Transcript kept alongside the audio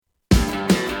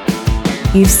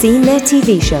You've seen their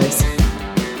TV shows.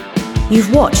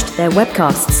 You've watched their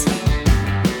webcasts.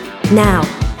 Now,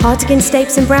 Hartigan,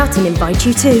 Stapes and Broughton invite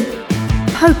you to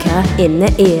Poker in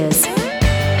the Ears.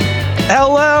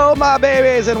 Hello, my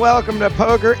babies, and welcome to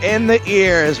Poker in the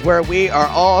Ears, where we are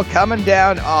all coming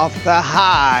down off the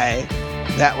high.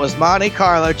 That was Monte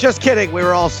Carlo. Just kidding, we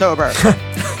were all sober.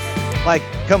 Like,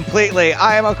 completely.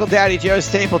 I am Uncle Daddy Joe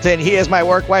Stapleton. He is my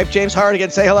work wife, James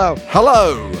Hartigan. Say hello.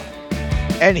 Hello.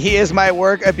 And he is my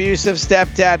work abusive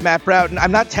stepdad, Matt Broughton.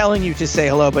 I'm not telling you to say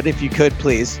hello, but if you could,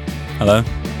 please. Hello.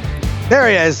 There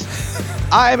he is.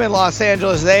 I am in Los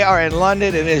Angeles. They are in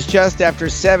London. It is just after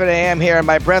 7 a.m. here, and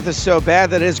my breath is so bad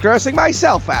that it is grossing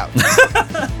myself out.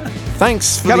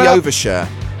 Thanks for Coming the up. overshare.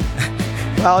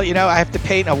 Well, you know, I have to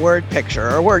paint a word picture,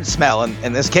 or a word smell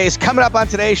in this case. Coming up on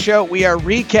today's show, we are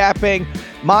recapping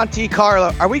Monte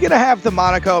Carlo. Are we going to have the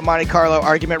Monaco-Monte Carlo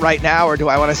argument right now, or do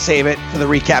I want to save it for the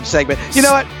recap segment? You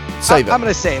know what? Save it. I'm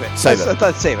going to save it.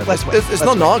 Let's save it. Let's wait. It's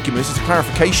not an argument, it's a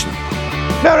clarification.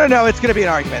 No. It's going to be an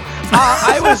argument.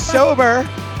 I was sober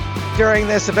during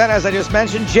this event, as I just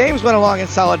mentioned. James went along in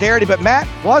solidarity, but Matt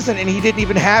wasn't, and he didn't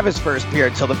even have his first beer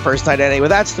until the first night anyway.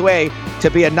 That's the way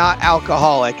to be a not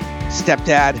alcoholic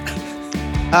stepdad.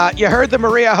 You heard the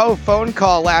Maria Ho phone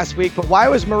call last week, but why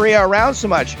was Maria around so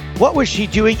much? What was she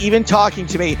doing even talking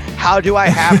to me? How do I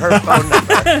have her phone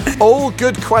number? All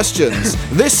good questions.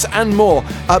 This and more.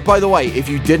 By the way, if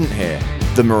you didn't hear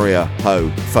the Maria Ho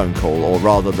phone call, or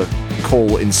rather the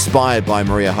call inspired by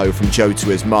Maria Ho from Joe to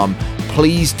his mum,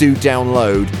 please do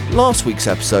download last week's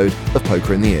episode of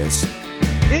Poker in the Ears.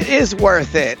 It is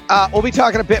worth it. We'll be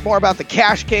talking a bit more about the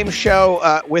Cash Game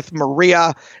show with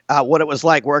Maria, what it was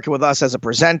like working with us as a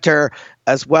presenter,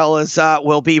 as well as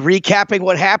we'll be recapping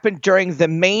what happened during the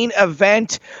main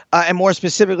event, and more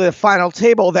specifically the final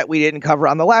table that we didn't cover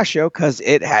on the last show because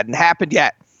it hadn't happened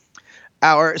yet.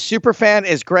 Our super fan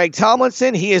is Greg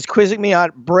Tomlinson. He is quizzing me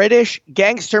on British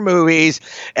gangster movies.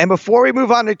 And before we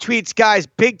move on to tweets, guys,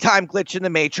 big time glitch in the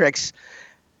Matrix.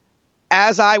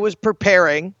 As I was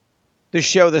preparing the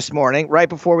show this morning, right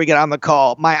before we get on the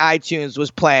call, my iTunes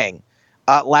was playing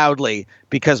loudly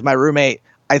because my roommate,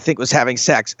 I think, was having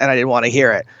sex and I didn't want to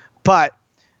hear it. But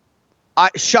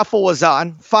Shuffle was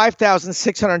on.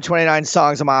 5,629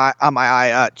 songs on my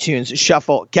iTunes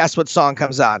Shuffle. Guess what song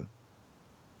comes on?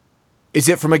 Is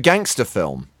it from a gangster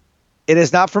film? It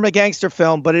is not from a gangster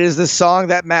film, but it is the song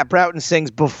that Matt Broughton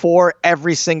sings before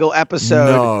every single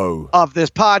episode of this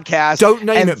podcast. Don't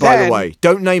name it, by the way.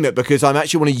 Don't name it, because I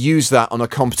actually want to use that on a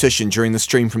competition during the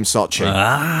stream from Sochi.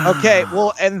 Okay,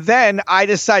 well, and then I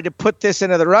decide to put this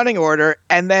into the running order,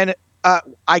 and then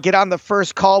I get on the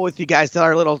first call with you guys, did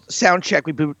our little sound check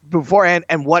beforehand,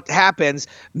 and what happens?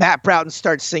 Matt Broughton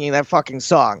starts singing that fucking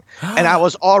song. And I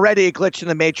was already a glitch in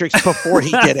the Matrix before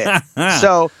he did it.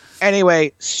 So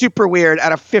anyway, super weird.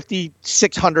 Out of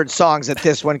 5,600 songs that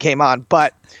this one came on,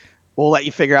 but we'll let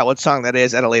you figure out what song that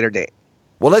is at a later date.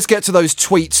 Well, let's get to those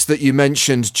tweets that you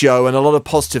mentioned, Joe, and a lot of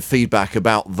positive feedback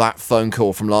about that phone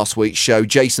call from last week's show.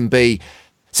 Jason B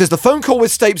says the phone call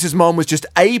with Stapes' mom was just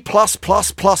A++++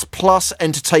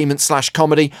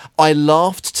 entertainment/comedy. I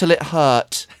laughed till it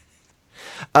hurt.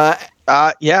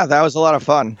 Yeah, that was a lot of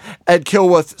fun. Ed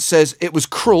Kilworth says it was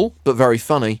cruel but very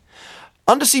funny.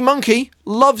 Undersea Monkey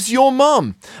loves your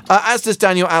mum. As does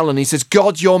Daniel Allen. He says,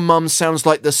 God, your mum sounds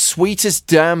like the sweetest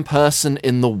damn person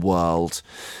in the world.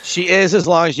 She is, as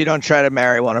long as you don't try to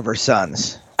marry one of her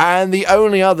sons. And the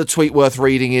only other tweet worth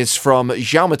reading is from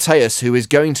Jean Mateus, who is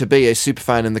going to be a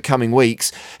superfan in the coming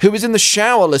weeks, who was in the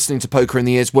shower listening to Poker in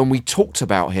the Ears when we talked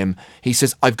about him. He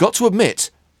says, I've got to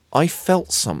admit, I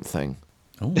felt something.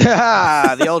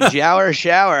 The old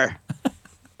shower.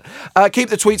 Keep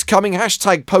the tweets coming.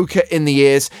 Hashtag Poker in the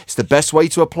Ears. It's the best way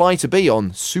to apply to be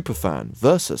on Superfan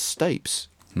versus Stapes.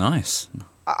 Nice.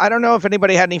 I don't know if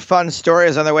anybody had any fun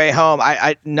stories on their way home.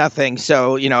 I nothing.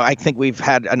 So, I think we've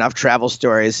had enough travel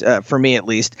stories, for me at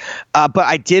least. But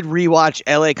I did rewatch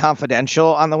LA Confidential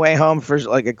on the way home for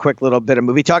like a quick little bit of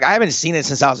movie talk. I haven't seen it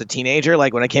since I was a teenager,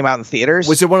 like when it came out in theaters.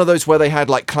 Was it one of those where they had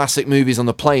like classic movies on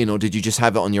the plane, or did you just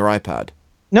have it on your iPad?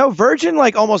 No, Virgin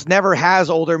like almost never has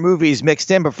older movies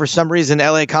mixed in, but for some reason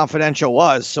LA Confidential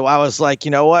was. So I was like,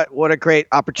 you know what a great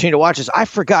opportunity to watch this. I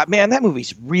forgot, man, that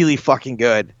movie's really fucking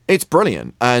good. It's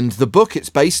brilliant. And the book it's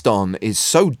based on is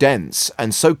so dense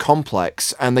and so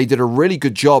complex. And they did a really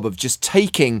good job of just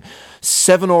taking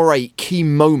 7 or 8 key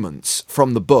moments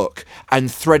from the book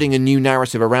and threading a new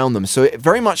narrative around them. So it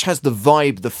very much has the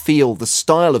vibe, the feel, the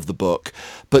style of the book,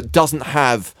 but doesn't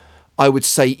have, I would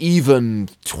say, even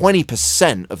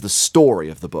 20% of the story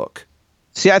of the book.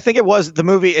 See, I think it was the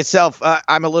movie itself.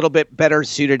 I'm a little bit better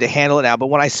suited to handle it now, but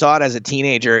when I saw it as a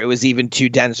teenager, it was even too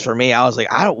dense for me. I was like,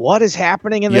 what is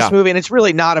happening in this movie? And it's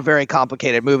really not a very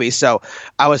complicated movie. So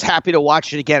I was happy to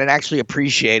watch it again and actually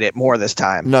appreciate it more this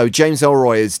time. No, James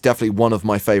Ellroy is definitely one of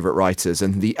my favorite writers,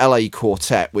 and the LA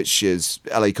Quartet, which is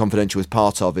LA Confidential is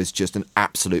part of, is just an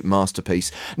absolute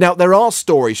masterpiece. Now, there are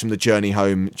stories from the journey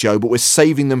home, Joe, but we're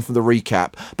saving them for the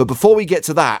recap. But before we get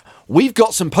to that, we've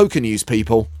got some poker news,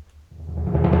 people.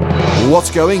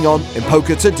 What's going on in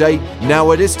poker today?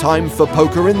 Now it is time for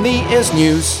Poker in the Ears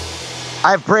news.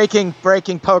 I have breaking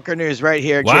poker news right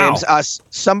here, James. Wow.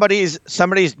 Somebody's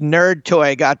nerd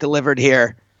toy got delivered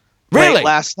here. Really? Late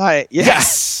last night. Yeah.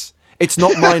 Yes. It's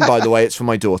not mine, by the way. It's for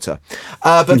my daughter.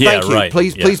 But thank you. Right.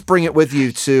 Please bring it with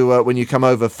you to when you come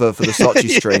over for the Sochi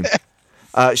stream.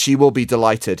 She will be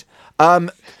delighted.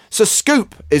 So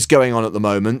Scoop is going on at the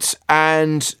moment,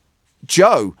 and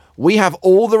Joe, we have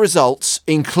all the results,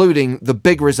 including the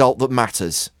big result that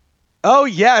matters. Oh,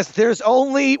 yes. There's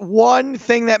only one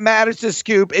thing that matters to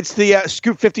Scoop. It's the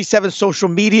Scoop 57 social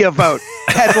media vote,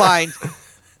 headlined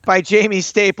by Jamie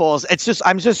Staples.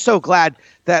 I'm just so glad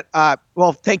that,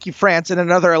 thank you, France, and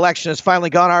another election has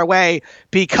finally gone our way,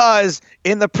 because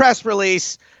in the press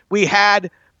release, we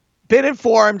had been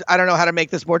informed, I don't know how to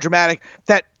make this more dramatic,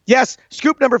 that, yes,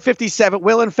 Scoop number 57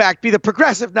 will, in fact, be the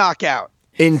progressive knockout.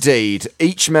 Indeed.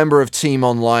 Each member of Team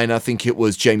Online, I think it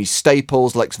was Jamie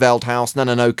Staples, Lex Veldhouse,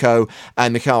 Nana Noko,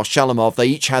 and Mikhail Shalamov, they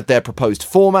each had their proposed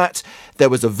format. There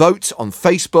was a vote on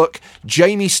Facebook.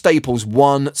 Jamie Staples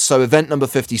won, so event number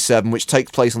 57, which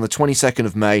takes place on the 22nd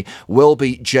of May, will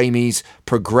be Jamie's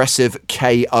Progressive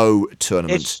KO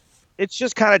tournament. It's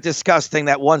just kind of disgusting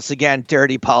that once again,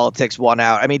 dirty politics won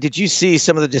out. I mean, did you see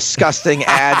some of the disgusting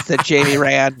ads that Jamie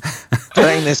ran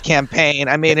during this campaign?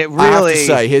 I mean, it really... I have to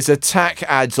say, his attack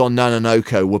ads on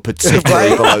Nanonoko were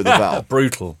particularly below the belt.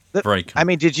 Brutal. I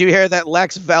mean, did you hear that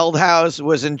Lex Veldhouse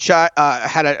was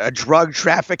had a drug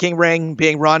trafficking ring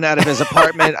being run out of his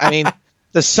apartment? I mean,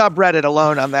 the subreddit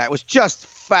alone on that was just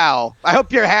foul. I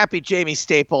hope you're happy, Jamie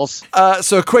Staples.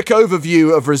 So a quick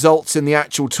overview of results in the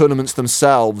actual tournaments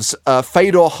themselves.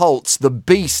 Fedor Holtz, the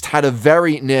Beast, had a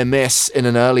very near miss in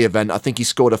an early event. I think he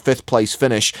scored a 5th place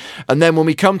finish. And then when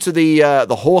we come to the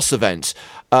horse event,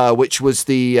 which was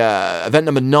the event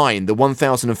number 9, the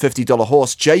 $1,050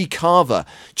 horse, Jay Carver,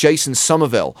 Jason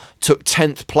Somerville, took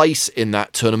 10th place in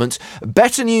that tournament.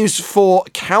 Better news for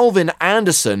Calvin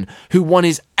Anderson, who won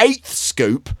his 8th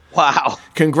scoop. Wow.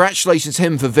 Congratulations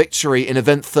him for victory in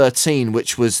event 13,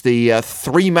 which was the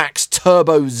 3Max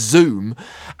Turbo Zoom.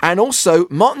 And also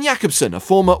Martin Jakobsen, a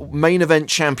former main event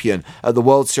champion at the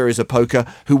World Series of Poker,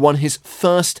 who won his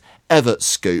first ever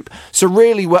scoop. So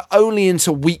really, we're only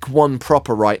into week 1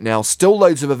 proper right now. Still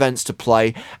loads of events to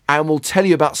play, and we'll tell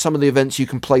you about some of the events you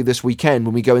can play this weekend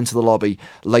when we go into the lobby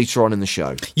later on in the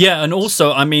show. Yeah, and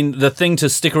also, I mean, the thing to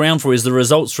stick around for is the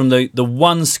results from the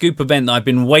one scoop event that I've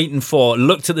been waiting for.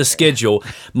 Looked at the schedule.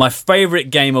 My favourite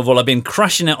game of all. I've been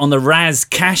crushing it on the Raz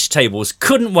cash tables.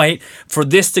 Couldn't wait for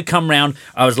this to come round.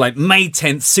 I was like, May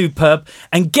 10th, superb.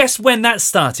 And guess when that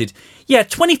started? Yeah,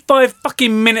 25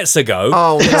 fucking minutes ago.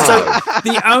 Oh, no. So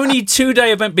the only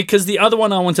 2-day event, because the other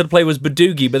one I wanted to play was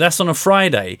Badoogie, but that's on a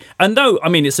Friday. And though, I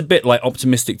mean, it's a bit like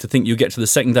optimistic to think you get to the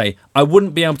second day, I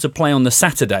wouldn't be able to play on the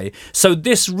Saturday. So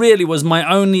this really was my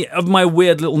only of my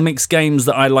weird little mixed games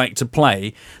that I like to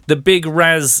play. The big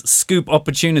Raz scoop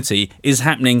opportunity is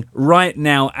happening right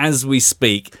now as we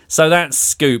speak. So that's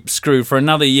scoop screwed for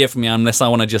another year for me unless I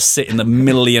want to just sit in the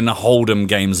million Hold'em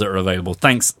games that are available.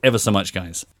 Thanks ever so much,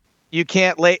 guys. You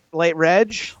can't late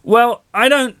reg? Well, I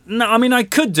don't know. I mean, I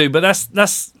could do, but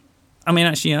that's. I mean,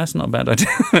 actually, yeah, that's not a bad idea.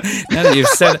 Now that you've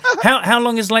said it. How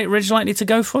long is late reg likely to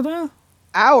go for, though?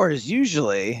 Hours,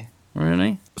 usually.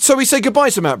 Really? So we say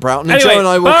goodbye to Matt Broughton, and Anyway, Joe and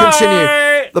I will bye!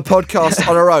 continue the podcast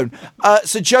on our own.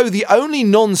 So, Joe, the only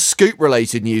non-scoop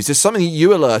related news is something that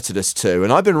you alerted us to,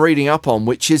 and I've been reading up on,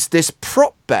 which is this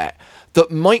prop bet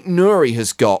that Mike Nouri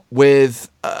has got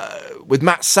with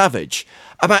Matt Savage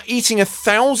about eating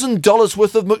 $1,000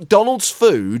 worth of McDonald's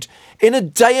food in a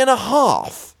day and a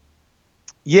half.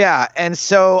 Yeah, and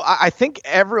so I think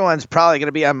everyone's probably going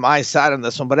to be on my side on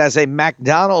this one, but as a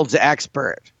McDonald's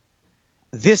expert,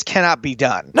 this cannot be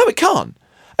done. No, it can't.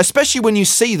 Especially when you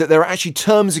see that there are actually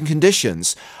terms and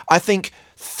conditions. I think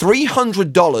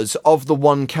 $300 of the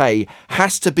 1K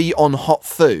has to be on hot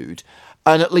food,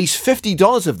 and at least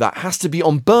 $50 of that has to be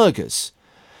on burgers.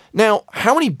 Now,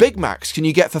 how many Big Macs can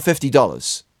you get for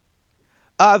 $50?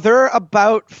 They're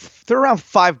around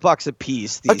 $5 a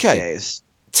piece these days.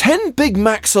 10 Big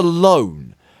Macs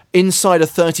alone inside a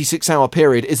 36-hour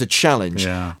period is a challenge.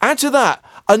 Yeah. Add to that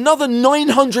another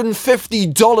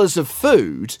 $950 of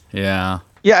food. Yeah.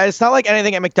 Yeah, it's not like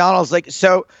anything at McDonald's. Like,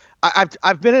 so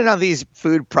I've been in on these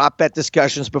food prop bet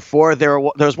discussions before. There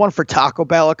was one for Taco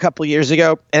Bell a couple years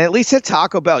ago, and at least at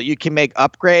Taco Bell you can make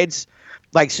upgrades.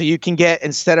 Like, so you can get,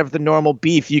 instead of the normal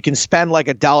beef, you can spend like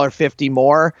 $1.50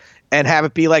 more and have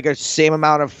it be like a same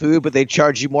amount of food, but they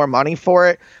charge you more money for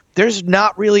it. There's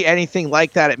not really anything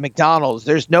like that at McDonald's.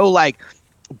 There's no like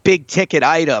big ticket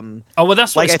item. Oh, well,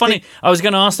 that's what's Like, funny. I was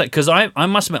going to ask that because I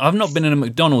must admit, I've not been in a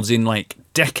McDonald's in like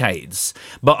decades,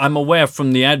 but I'm aware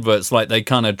from the adverts, like they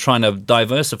kind of trying to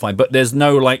diversify, but there's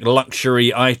no like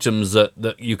luxury items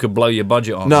that you could blow your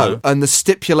budget on. No, and the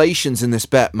stipulations in this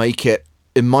bet make it,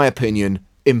 in my opinion,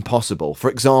 impossible. For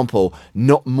example,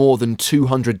 not more than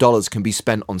 $200 can be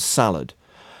spent on salad.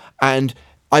 And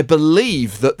I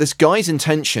believe that this guy's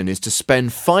intention is to spend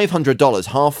 $500,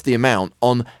 half the amount,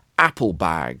 on apple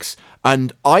bags.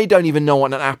 And I don't even know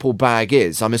what an apple bag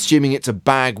is. I'm assuming it's a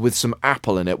bag with some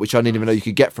apple in it, which I didn't even know you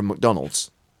could get from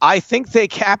McDonald's. I think they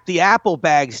capped the apple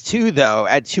bags too, though,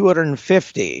 at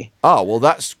 $250. Oh, well,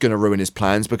 that's going to ruin his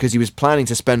plans because he was planning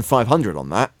to spend $500 on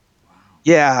that.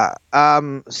 Yeah.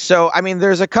 So, I mean,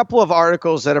 there's a couple of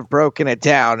articles that have broken it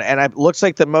down, and it looks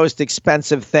like the most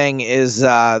expensive thing is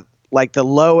like the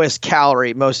lowest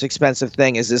calorie, most expensive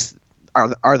thing is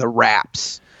are the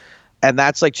wraps. And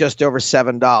that's like just over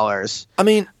 $7. I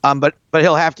mean, but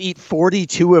he'll have to eat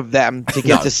 42 of them to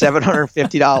get to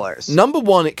 $750. Number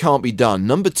one, it can't be done.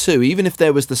 Number two, even if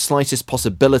there was the slightest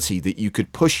possibility that you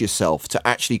could push yourself to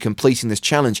actually completing this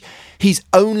challenge, he's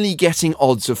only getting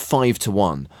odds of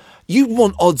 5-1. You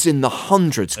want odds in the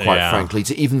hundreds, quite frankly,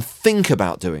 to even think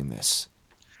about doing this.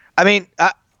 I mean,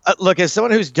 look, as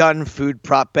someone who's done food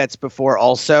prop bets before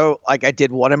also, like I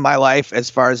did one in my life as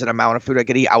far as an amount of food I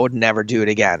could eat, I would never do it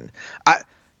again.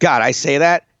 I say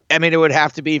that. I mean, it would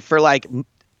have to be for like,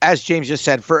 as James just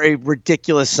said, for a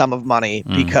ridiculous sum of money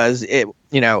because it,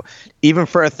 even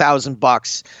for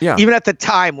 $1,000, even at the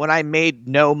time when I made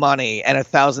no money and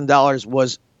 $1,000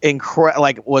 was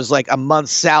was like a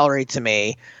month's salary to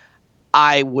me,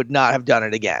 I would not have done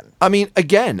it again. I mean,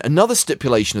 again, another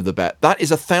stipulation of the bet. That is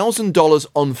 $1,000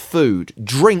 on food,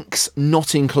 drinks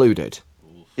not included.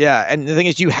 Yeah, and the thing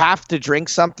is, you have to drink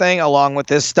something along with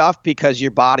this stuff because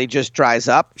your body just dries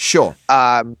up. Sure.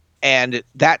 And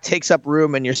that takes up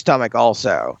room in your stomach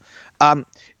also.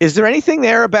 Is there anything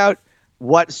there about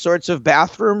what sorts of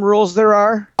bathroom rules there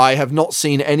are? I have not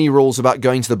seen any rules about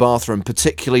going to the bathroom,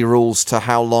 particularly rules to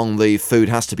how long the food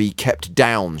has to be kept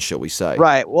down, shall we say.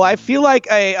 Right. Well, I feel like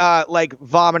like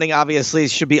vomiting obviously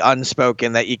should be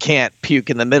unspoken, that you can't puke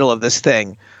in the middle of this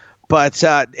thing. But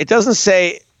it doesn't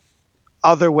say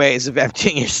other ways of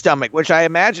emptying your stomach, which I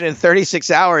imagine in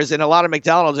 36 hours in a lot of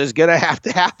McDonald's is going to have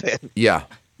to happen. Yeah.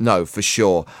 No, for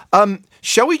sure.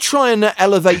 Shall we try and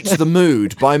elevate the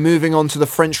mood by moving on to the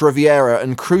French Riviera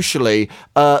and, crucially,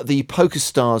 the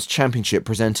PokerStars Championship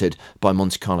presented by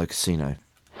Monte Carlo Casino?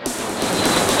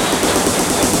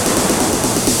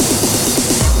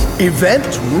 Event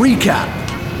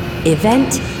Recap.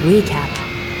 Event Recap.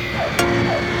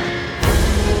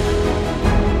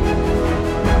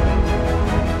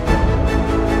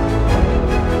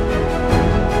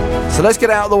 So let's get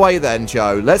out of the way then,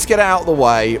 Joe. Let's get out of the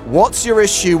way. What's your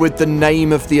issue with the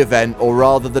name of the event, or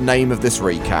rather the name of this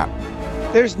recap?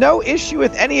 There's no issue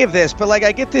with any of this, but like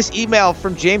I get this email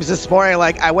from James this morning,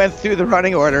 like I went through the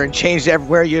running order and changed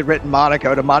everywhere you had written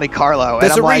Monaco to Monte Carlo.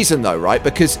 There's a reason though, right?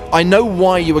 Because I know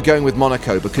why you were going with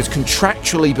Monaco, because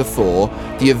contractually before,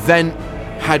 the event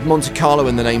had Monte Carlo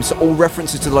in the name, so all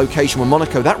references to the location were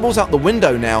Monaco. That rules out the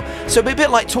window now. So it'd be a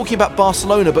bit like talking about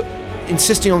Barcelona, but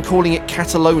insisting on calling it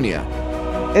Catalonia.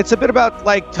 It's a bit about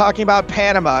like talking about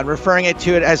Panama and referring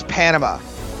to it as Panama.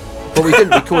 But we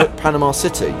didn't. We call it Panama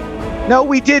City. No,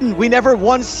 we didn't. We never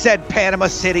once said Panama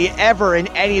City ever in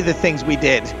any of the things we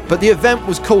did. But the event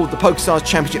was called the PokerStars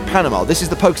Championship Panama. This is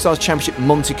the PokerStars Championship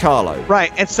Monte Carlo.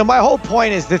 Right. And so my whole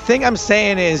point is the thing I'm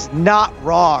saying is not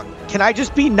wrong. Can I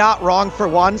just be not wrong for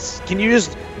once? Can you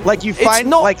just like you find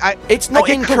it's not I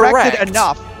get incorrect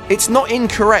enough. It's not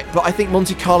incorrect, but I think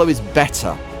Monte Carlo is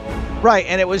better. Right,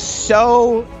 and it was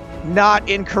so not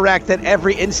incorrect that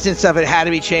every instance of it had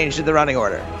to be changed in the running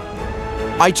order.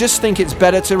 I just think it's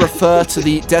better to refer to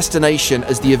the destination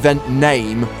as the event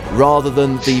name rather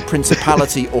than the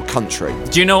principality or country.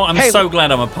 Do you know what? I'm so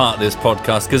glad I'm a part of this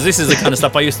podcast, because this is the kind of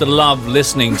stuff I used to love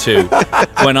listening to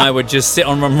when I would just sit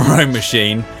on my rowing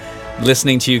machine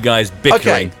listening to you guys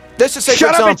bickering. Okay, let's just say,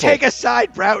 Shut for example, up and take a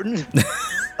side, Broughton.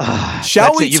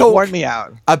 shall we talk warned me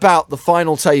out about the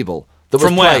final table that was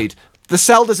From where? played? The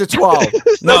Salle des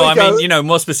Etoiles. No, I mean,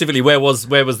 more specifically, where was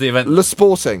the event? Le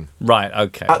Sporting. Right,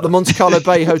 okay. At the Monte Carlo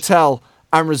Bay Hotel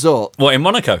and Resort. What, in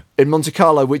Monaco? In Monte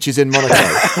Carlo, which is in Monaco.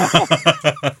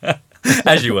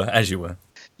 As you were.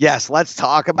 Yes, let's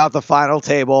talk about the final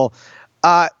table.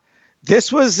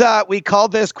 This was, we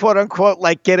called this quote unquote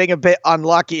like getting a bit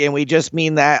unlucky, and we just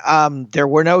mean that there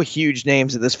were no huge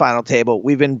names at this final table.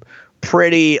 We've been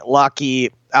pretty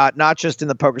lucky, not just in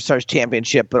the PokerStars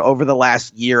Championship, but over the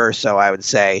last year or so, I would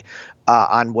say,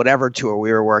 on whatever tour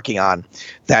we were working on,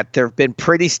 that there have been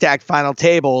pretty stacked final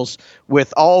tables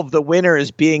with all of the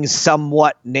winners being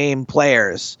somewhat named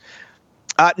players.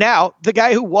 Now, the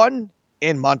guy who won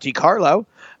in Monte Carlo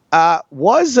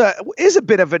is a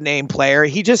bit of a name player.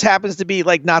 He just happens to be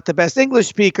like not the best English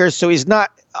speaker, so he's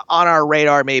not on our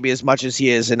radar maybe as much as he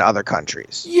is in other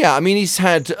countries. Yeah, I mean, he's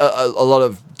had a lot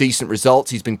of decent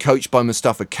results. He's been coached by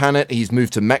Mustafa Kanat. He's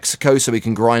moved to Mexico so he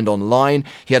can grind online.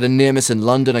 He had a near miss in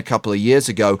London a couple of years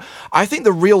ago. I think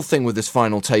the real thing with this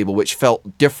final table, which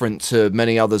felt different to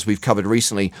many others we've covered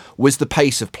recently, was the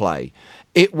pace of play.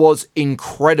 It was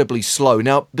incredibly slow.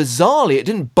 Now, bizarrely, it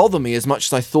didn't bother me as much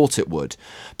as I thought it would,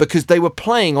 because they were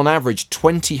playing on average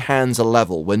 20 hands a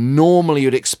level, when normally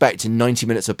you'd expect in 90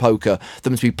 minutes of poker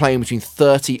them to be playing between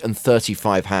 30 and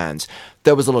 35 hands.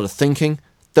 There was a lot of thinking,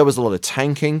 there was a lot of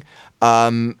tanking,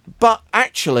 but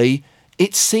actually,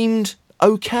 it seemed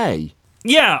okay.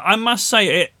 Yeah, I must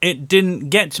say it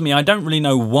didn't get to me. I don't really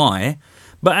know why.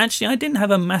 But actually, I didn't have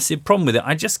a massive problem with it.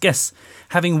 I just guess,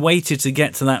 having waited to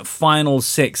get to that final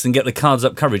six and get the cards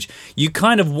up coverage, you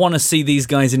kind of want to see these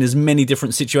guys in as many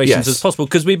different situations as possible,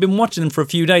 because we've been watching them for a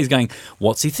few days going,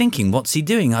 what's he thinking? What's he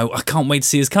doing? I can't wait to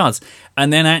see his cards.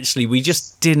 And then actually, we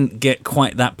just didn't get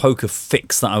quite that poker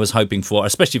fix that I was hoping for,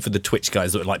 especially for the Twitch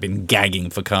guys that had like been gagging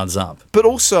for cards up. But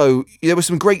also, there were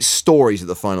some great stories at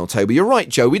the final table. You're right,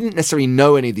 Joe. We didn't necessarily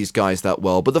know any of these guys that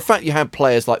well, but the fact you had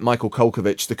players like Michael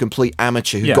Kolkovich, the complete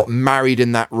amateur who got married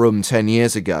in that room 10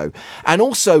 years ago. And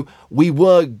also, we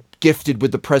were gifted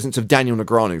with the presence of Daniel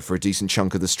Negreanu for a decent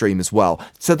chunk of the stream as well.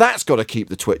 So that's got to keep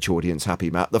the Twitch audience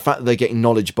happy, Matt. The fact that they're getting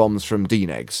knowledge bombs from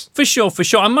D-Negs. For sure.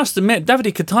 I must admit,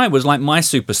 Davide Katai was like my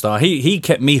superstar. He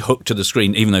kept me hooked to the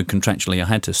screen, even though contractually I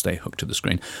had to stay hooked to the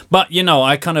screen. But,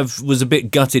 I kind of was a bit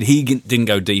gutted. He didn't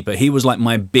go deeper. He was like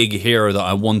my big hero that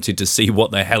I wanted to see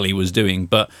what the hell he was doing.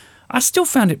 But I still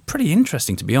found it pretty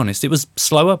interesting, to be honest. It was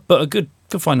slower, but a good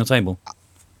final table.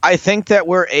 I think that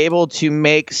we're able to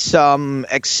make some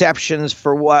exceptions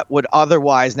for what would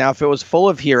otherwise, now if it was full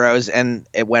of heroes and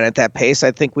it went at that pace, I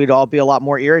think we'd all be a lot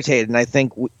more irritated. And I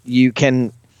think you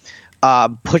can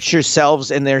put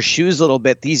yourselves in their shoes a little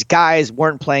bit. These guys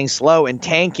weren't playing slow and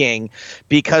tanking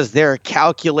because they're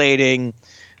calculating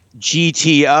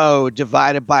GTO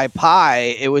divided by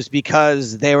pi. It was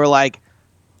because they were like,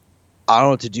 I don't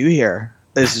know what to do here.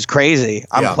 This is crazy.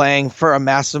 I'm playing for a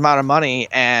massive amount of money,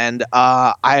 and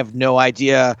I have no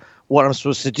idea what I'm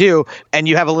supposed to do. And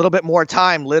you have a little bit more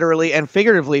time, literally and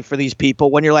figuratively, for these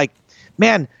people when you're like,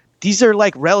 man, these are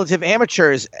like relative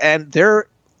amateurs, and they're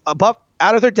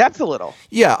out of their depth a little.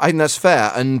 Yeah, I think that's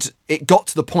fair. And it got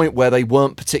to the point where they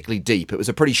weren't particularly deep. It was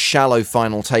a pretty shallow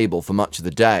final table for much of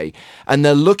the day. And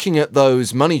they're looking at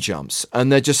those money jumps and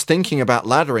they're just thinking about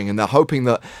laddering, and they're hoping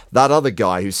that that other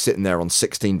guy who's sitting there on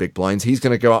 16 big blinds, he's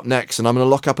going to go up next and I'm going to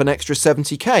lock up an extra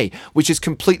 70k, which is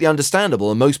completely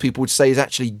understandable. And most people would say is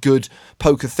actually good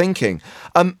poker thinking.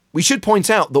 We should point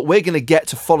out that we're going to get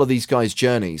to follow these guys'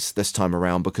 journeys this time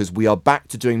around, because we are back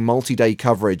to doing multi-day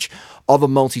coverage of a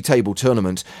multi-table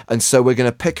tournament. And so we're going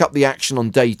to pick up the action on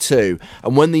day 2.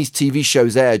 And when these TV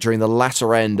shows air during the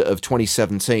latter end of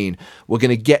 2017, we're going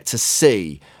to get to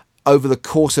see, over the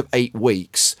course of 8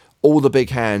 weeks, all the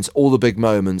big hands, all the big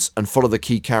moments, and follow the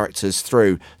key characters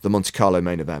through the Monte Carlo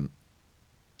main event.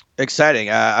 Exciting.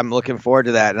 I'm looking forward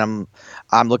to that, and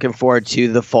I'm looking forward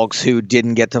to the folks who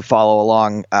didn't get to follow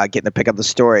along getting to pick up the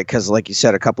story, because like you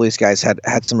said, a couple of these guys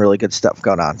had some really good stuff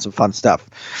going on, some fun stuff.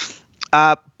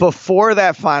 Before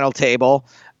that final table,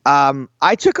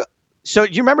 so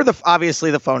you remember obviously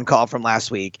the phone call from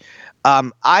last week.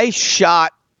 I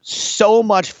shot so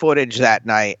much footage that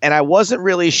night, and I wasn't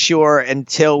really sure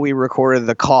until we recorded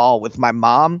the call with my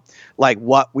mom, like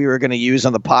what we were going to use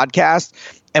on the podcast.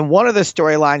 And one of the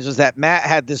storylines was that Matt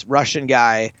had this Russian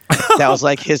guy that was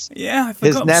like his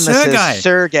nemesis,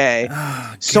 Sergey.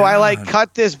 Oh, so I like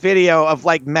cut this video of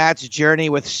like Matt's journey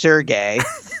with Sergey.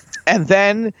 and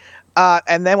then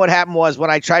what happened was, when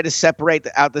I tried to separate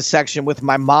out the section with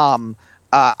my mom,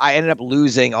 I ended up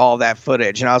losing all that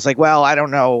footage. And I was like, well, I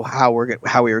don't know how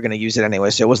we were going to use it anyway,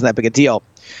 so it wasn't that big a deal.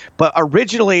 But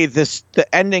originally, the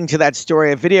ending to that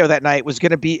story, a video that night, was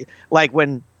going to be like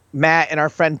when Matt and our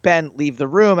friend Ben leave the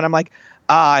room, and I'm like,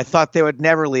 I thought they would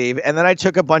never leave. And then I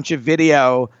took a bunch of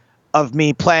video of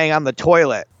me playing on the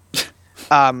toilet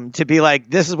to be like,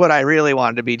 this is what I really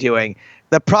wanted to be doing.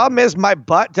 The problem is my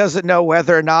butt doesn't know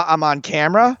whether or not I'm on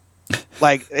camera.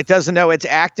 Like, it doesn't know it's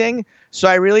acting. So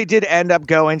I really did end up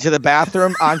going to the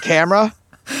bathroom on camera.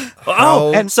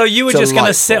 Oh, and so you were just going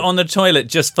to sit delightful. on the toilet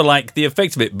just for like the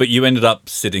effect of it, but you ended up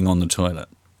sitting on the toilet.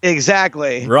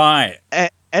 Exactly. Right.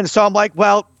 And so I'm like,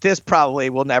 well, this probably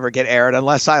will never get aired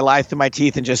unless I lie through my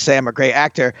teeth and just say I'm a great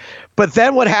actor. But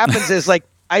then what happens is, like,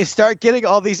 I start getting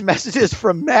all these messages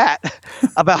from Matt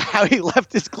about how he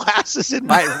left his glasses in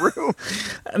my room.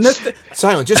 So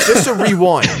hang on, just to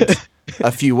rewind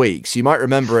a few weeks, you might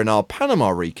remember in our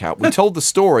Panama recap, we told the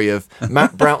story of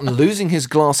Matt Broughton losing his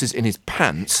glasses in his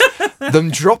pants,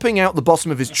 them dropping out the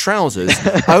bottom of his trousers,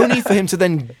 only for him to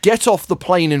then get off the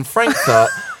plane in Frankfurt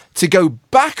to go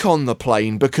back on the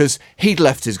plane because he'd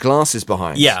left his glasses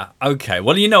behind. Yeah, okay.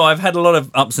 Well, you know, I've had a lot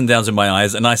of ups and downs in my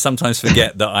eyes, and I sometimes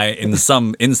forget that I, in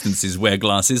some instances, wear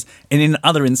glasses, and in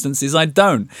other instances, I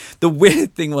don't. The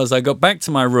weird thing was I got back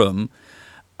to my room,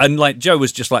 and, like, Joe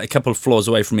was just, like, a couple of floors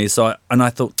away from me, so I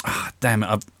thought, damn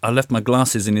it, I left my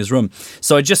glasses in his room.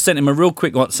 So I just sent him a real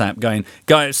quick WhatsApp going,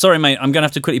 guys, sorry, mate, I'm going to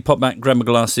have to quickly pop back, grab my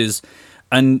glasses.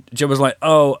 And Joe was like,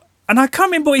 oh... And I can't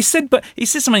remember what he said, but he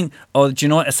said something, oh, do you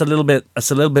know what? It's a little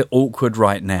bit awkward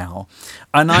right now.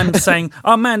 And I'm saying,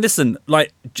 oh man, listen,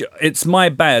 like, it's my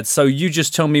bad. So you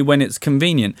just tell me when it's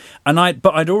convenient.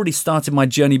 But I'd already started my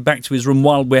journey back to his room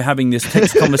while we're having this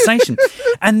text conversation.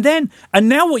 And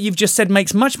now what you've just said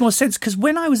makes much more sense, because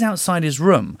when I was outside his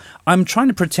room, I'm trying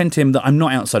to pretend to him that I'm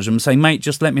not outside his room. I'm saying, mate,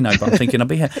 just let me know, but I'm thinking I'll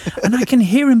be here. And I can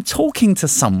hear him talking to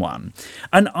someone.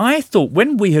 And I thought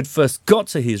when we had first got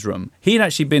to his room, he had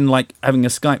actually been like having a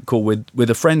Skype call with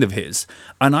a friend of his.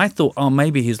 And I thought, oh,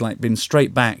 maybe he's like been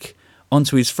straight back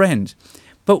onto his friend.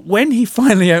 But when he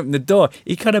finally opened the door,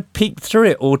 he kind of peeked through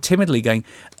it all timidly going,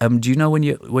 do you know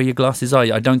where your glasses are?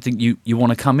 I don't think you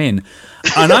want to come in.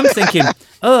 And I'm thinking,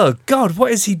 oh, God,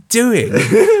 what is he doing?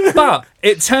 But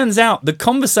it turns out the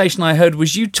conversation I heard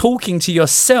was you talking to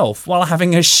yourself while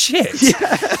having a shit.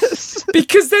 Yes.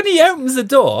 Because then he opens the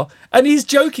door and he's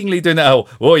jokingly doing that,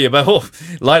 you better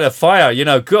light a fire,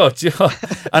 good.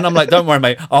 And I'm like, don't worry,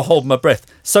 mate, I'll hold my breath.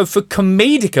 So for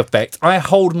comedic effect, I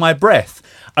hold my breath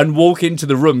and walk into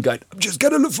the room going, I'm just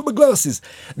going to look for my glasses.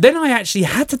 Then I actually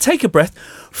had to take a breath.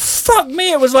 Fuck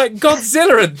me, it was like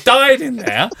Godzilla had died in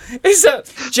there.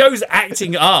 It's Joe's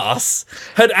acting ass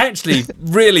had actually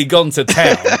really gone to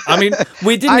town. I mean,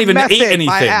 we didn't even eat anything.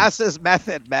 My ass is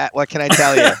method, Matt. What can I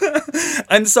tell you?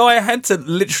 And so I had to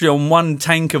literally on one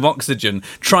tank of oxygen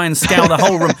try and scour the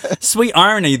whole room. Sweet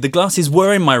irony, the glasses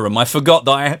were in my room. I forgot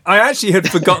that I actually had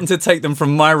forgotten to take them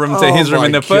from my room to his room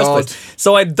in the first place.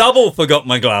 So I double forgot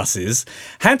my glasses.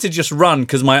 Had to just run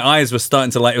because my eyes were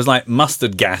starting to it was like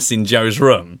mustard gas in Joe's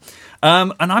room.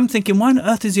 And I'm thinking, why on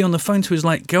earth is he on the phone to his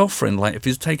girlfriend, if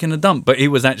he's taking a dump? But he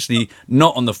was actually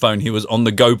not on the phone. He was on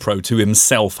the GoPro to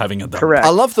himself having a dump. Correct. I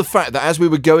love the fact that as we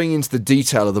were going into the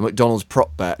detail of the McDonald's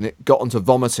prop bet and it got onto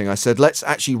vomiting, I said, let's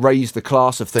actually raise the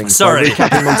class of things by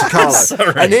recapping Monte Carlo.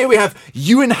 Sorry. And here we have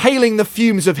you inhaling the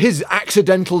fumes of his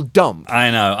accidental dump.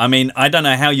 I know. I mean, I don't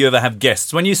know how you ever have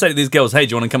guests. When you say to these girls, hey,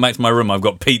 do you want to come back to my room? I've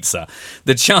got pizza.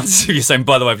 The chances of you saying,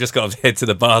 by the way, I've just got to head to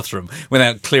the bathroom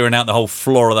without clearing out the whole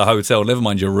floor of the hotel, never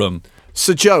mind your room.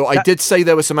 So, Joe, I did say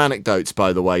there were some anecdotes,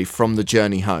 by the way, from the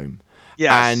journey home.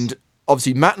 Yes. And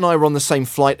obviously, Matt and I were on the same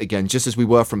flight again, just as we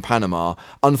were from Panama.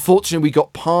 Unfortunately, we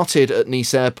got parted at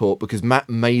Nice Airport because Matt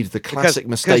made the classic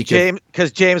mistake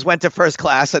because James went to first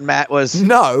class and Matt was in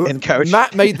coach.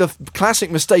 Matt made the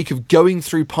classic mistake of going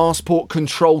through passport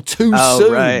control too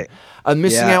soon. Right. And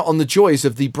missing out on the joys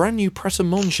of the brand new Pret a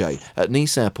Manger at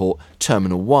Nice Airport,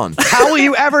 Terminal 1. How will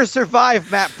you ever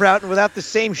survive, Matt Broughton, without the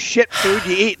same shit food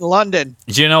you eat in London?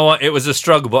 Do you know what? It was a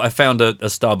struggle, but I found a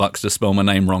Starbucks to spell my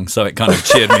name wrong, so it kind of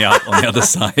cheered me up on the other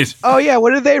side. Oh, yeah.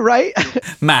 What did they write?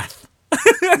 Math.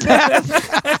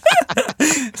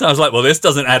 So I was like, well, this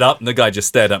doesn't add up. And the guy just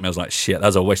stared at me. I was like, shit, that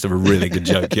was a waste of a really good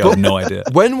joke. You have no idea.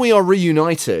 When we are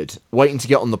reunited, waiting to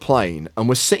get on the plane, and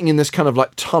we're sitting in this kind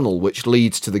of tunnel which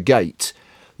leads to the gate,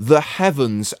 the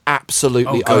heavens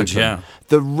absolutely open. Yeah.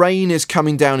 The rain is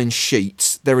coming down in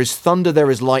sheets. There is thunder, there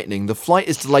is lightning. The flight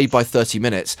is delayed by 30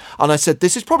 minutes. And I said,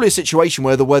 this is probably a situation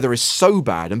where the weather is so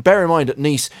bad. And bear in mind, at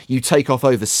Nice, you take off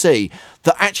over sea,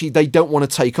 that actually they don't want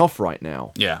to take off right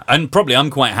now. Yeah, and probably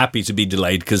I'm quite happy to be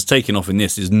delayed because taking off in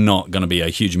this is not going to be a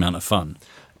huge amount of fun.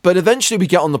 But eventually we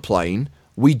get on the plane,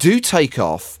 we do take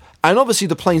off, and obviously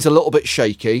the plane's a little bit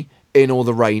shaky in all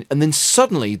the rain, and then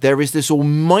suddenly there is this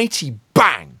almighty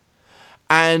bang.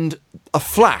 and a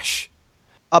flash.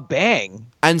 A bang.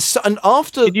 And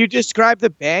after... Can you describe the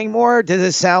bang more? Does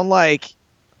it sound like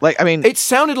I mean... It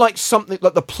sounded like something,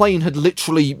 like the plane had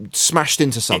literally smashed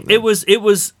into something.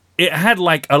 It had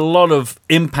like a lot of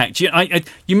impact. You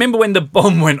remember when the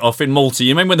bomb went off in Malta?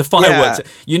 You remember when the fireworks...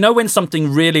 Yeah. You know when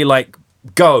something really like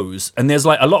goes and there's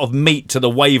like a lot of meat to the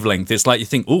wavelength. It's like you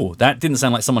think, oh, that didn't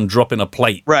sound like someone dropping a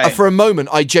plate. Right. For a moment,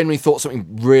 I genuinely thought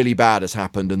something really bad has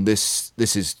happened and this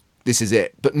is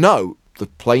it. But no, the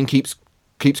plane keeps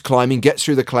climbing, gets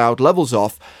through the cloud, levels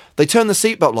off. They turn the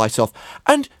seatbelt light off,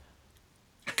 and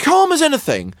calm as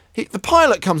anything, the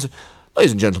pilot comes.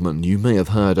 Ladies and gentlemen, you may have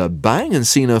heard a bang and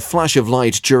seen a flash of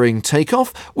light during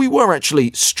takeoff. We were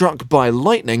actually struck by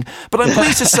lightning, but I'm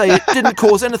pleased to say it didn't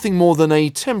cause anything more than a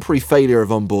temporary failure of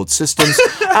onboard systems,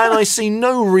 and I see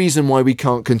no reason why we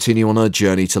can't continue on our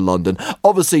journey to London.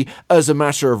 Obviously, as a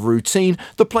matter of routine,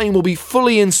 the plane will be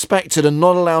fully inspected and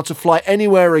not allowed to fly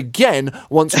anywhere again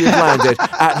once we've landed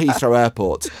at Heathrow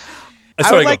Airport.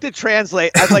 I'd like to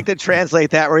translate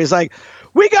that where he's like,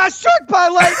 we got struck by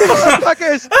lightning,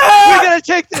 motherfuckers.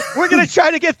 We're gonna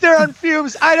try to get there on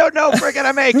fumes. I don't know if we're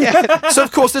gonna make it. So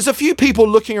of course there's a few people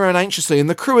looking around anxiously, and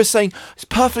the crew is saying it's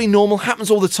perfectly normal, happens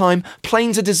all the time.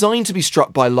 Planes are designed to be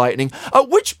struck by lightning. At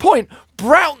which point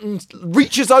Broughton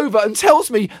reaches over and tells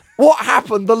me what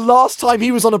happened the last time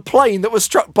he was on a plane that was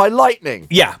struck by lightning.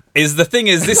 Yeah,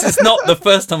 this is not the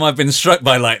first time I've been struck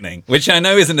by lightning, which I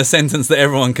know isn't a sentence that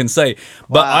everyone can say.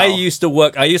 But wow. I used to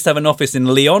have an office in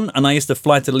Lyon, and I used to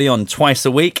fly to Lyon twice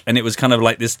a week, and it was kind of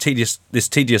like this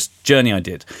tedious journey I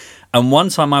did. And one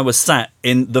time I was sat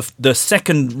in the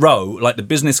second row, like the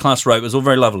business class row. It was all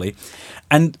very lovely.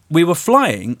 And we were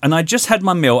flying, and I just had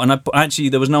my meal, and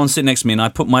there was no one sitting next to me, and I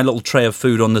put my little tray of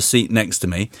food on the seat next to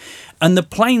me, and the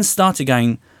plane started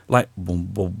going like boom,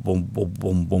 boom, boom, boom,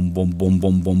 boom, boom, boom, boom,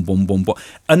 boom, boom, boom, boom, boom,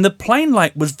 and the plane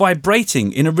like was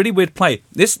vibrating in a really weird play.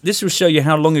 This will show you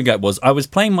how long ago it was. I was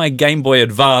playing my Game Boy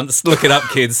Advance. Look it up,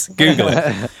 kids. Google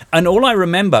it. And all I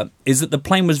remember is that the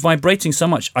plane was vibrating so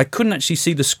much I couldn't actually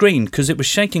see the screen because it was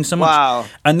shaking so much. Wow.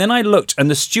 And then I looked, and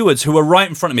the stewards who were right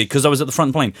in front of me, because I was at the front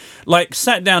of the plane, like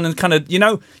sat down and kind of, you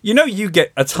know, you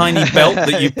get a tiny belt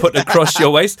that you put across your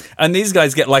waist, and these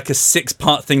guys get like a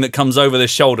 6-part thing that comes over their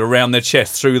shoulder, around their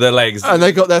chest, through their legs. And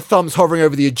they got their thumbs hovering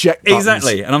over the eject buttons.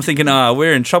 Exactly. And I'm thinking,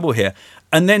 we're in trouble here.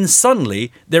 And then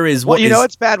suddenly there is what know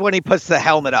it's bad when he puts the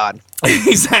helmet on.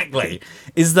 Exactly.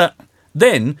 Is that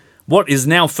then what is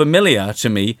now familiar to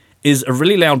me is a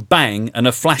really loud bang and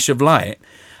a flash of light.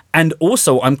 And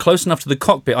also, I'm close enough to the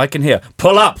cockpit, I can hear,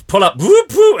 pull up,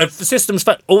 whoop, whoop, systems,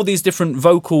 all these different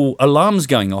vocal alarms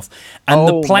going off. And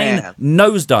the plane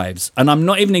nosedives, and I'm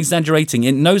not even exaggerating,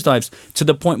 it nosedives to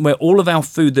the point where all of our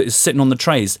food that is sitting on the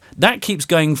trays, that keeps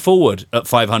going forward at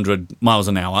 500 miles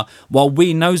an hour while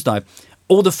we nosedive.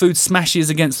 All the food smashes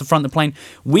against the front of the plane.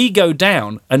 We go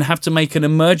down and have to make an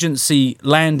emergency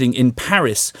landing in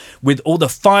Paris with all the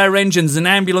fire engines and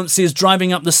ambulances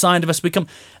driving up the side of us. We come...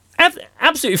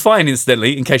 absolutely fine,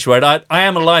 incidentally, in case you're worried. I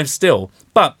am alive still.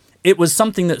 But it was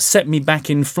something that set me back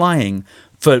in flying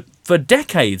for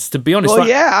decades, to be honest. Well,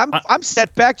 yeah, I'm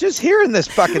set back just hearing this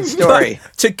fucking story.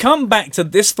 To come back to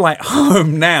this flight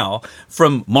home now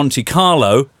from Monte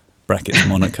Carlo... brackets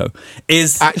Monaco,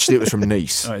 is... Actually, it was from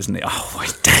Nice. Oh, isn't it? Oh,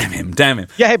 damn him.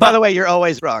 Yeah, hey, by the way, you're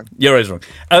always wrong. You're always wrong.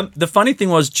 The funny thing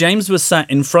was, James was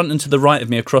sat in front and to the right of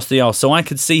me across the aisle, so I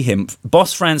could see him.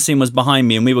 Boss Francine was behind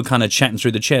me, and we were kind of chatting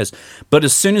through the chairs. But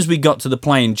as soon as we got to the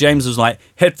plane, James was like,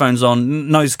 headphones on,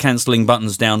 noise-cancelling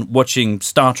buttons down, watching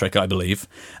Star Trek, I believe.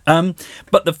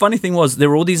 But the funny thing was, there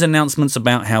were all these announcements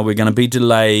about how we're going to be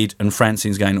delayed, and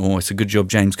Francine's going, it's a good job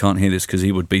James can't hear this, because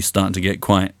he would be starting to get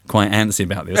quite antsy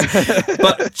about this.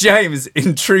 But James,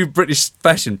 in true British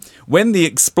fashion, when the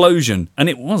explosion, and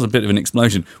it was a bit of an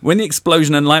explosion, when the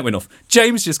explosion and light went off,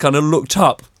 James just kind of looked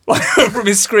up from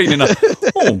his screen and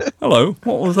hello,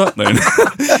 what was that then?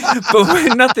 But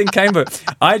when nothing came of it,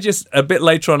 I just, a bit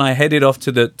later on, I headed off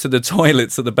to the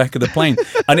toilets at the back of the plane,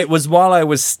 and it was while I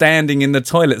was standing in the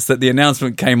toilets that the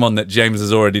announcement came on that James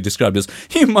has already described as,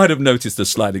 you might have noticed a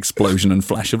slight explosion and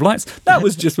flash of lights. That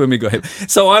was just when we got hit.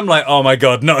 So I'm like, oh my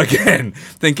God, not again,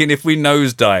 thinking if we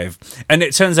nosedive. And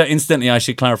it turns out instantly, I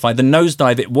should clarify, the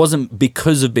nosedive, it wasn't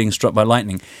because of being struck by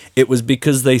lightning. It was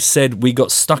because they said we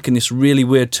got stuck in this really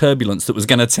weird turbulence that was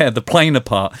going to tear the plane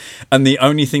apart. And the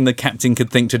only thing the captain could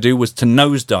think to do was to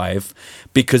nosedive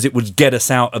because it would get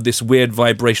us out of this weird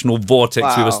vibrational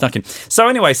vortex we were stuck in. So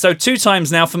anyway, 2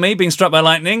 times now for me being struck by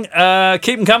lightning.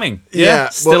 Keep them coming. Yeah,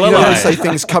 still well, alive. say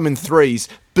things come in threes.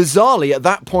 Bizarrely, at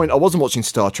that point, I wasn't watching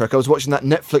Star Trek. I was watching that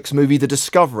Netflix movie, The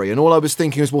Discovery, and all I was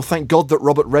thinking was, well, thank God that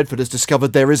Robert Redford has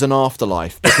discovered there is an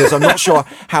afterlife, because I'm not sure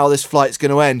how this flight's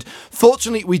going to end.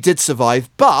 Fortunately, we did survive,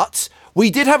 but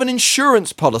we did have an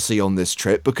insurance policy on this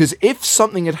trip, because if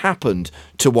something had happened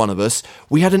to one of us,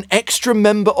 we had an extra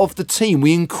member of the team.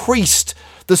 We increased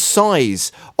the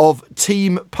size of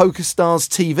Team PokerStars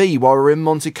TV while we were in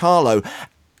Monte Carlo.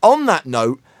 On that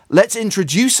note, let's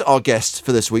introduce our guest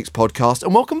for this week's podcast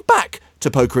and welcome back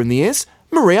to Poker in the Ears,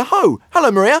 Maria Ho.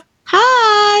 Hello, Maria.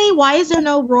 Hi. Why is there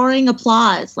no roaring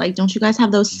applause? Like, don't you guys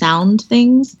have those sound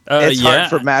things? It's hard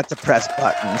for Matt to press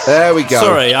buttons. There we go.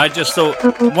 Sorry, I just thought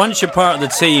once you're part of the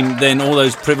team, then all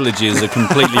those privileges are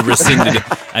completely rescinded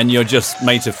and you're just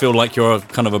made to feel like you're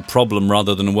kind of a problem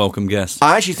rather than a welcome guest.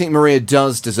 I actually think Maria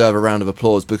does deserve a round of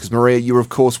applause because, Maria, you, of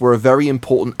course, were a very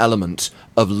important element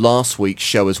of last week's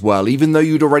show as well. Even though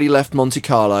you'd already left Monte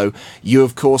Carlo, you,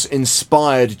 of course,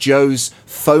 inspired Joe's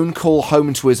phone call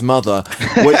home to his mother,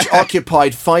 which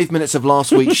occupied 5 minutes of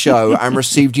last week's show and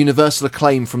received universal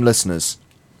acclaim from listeners.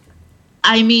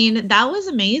 I mean, that was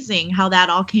amazing how that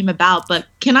all came about. But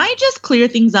can I just clear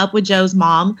things up with Joe's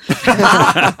mom?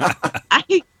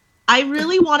 I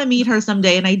really want to meet her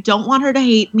someday, and I don't want her to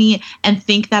hate me and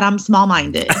think that I'm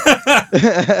small-minded.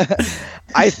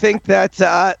 I think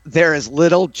that there is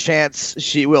little chance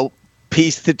she will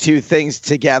piece the two things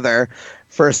together,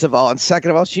 first of all. And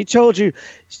second of all, she told you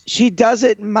she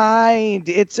doesn't mind.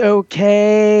 It's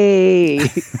okay.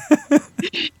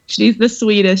 She's the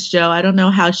sweetest, Joe. I don't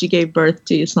know how she gave birth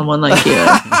to someone like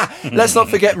you. Let's not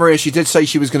forget, Maria, she did say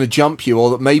she was going to jump you, or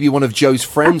that maybe one of Joe's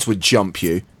friends would jump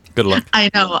you. Good luck. I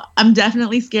know. I'm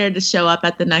definitely scared to show up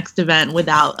at the next event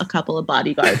without a couple of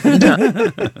bodyguards.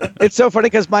 It's so funny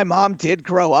because my mom did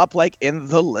grow up like in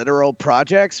the literal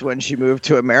projects when she moved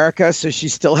to America. So she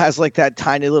still has like that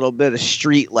tiny little bit of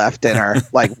street left in her,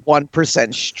 like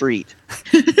 1% street.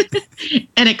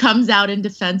 And it comes out in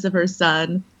defense of her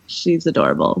son. She's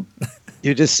adorable.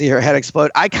 You just see her head explode.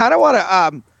 I kind of want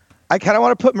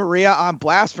to put Maria on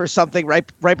blast for something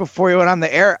right before you went on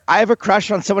the air. I have a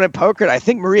crush on someone in poker, and I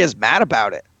think Maria's mad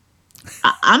about it.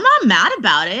 I'm not mad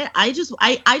about it. I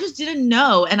just didn't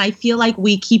know, and I feel like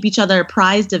we keep each other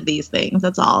apprised of these things.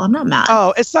 That's all. I'm not mad.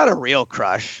 Oh, it's not a real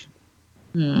crush.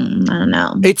 I don't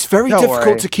know. It's very Don't difficult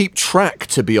worry. to keep track,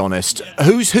 to be honest.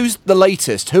 Who's the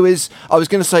latest? Who is? I was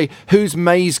going to say who's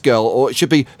May's girl, or it should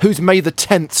be who's May the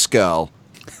 10th's girl.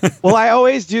 Well, I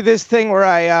always do this thing where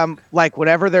I like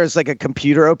whenever there's like a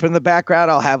computer open in the background,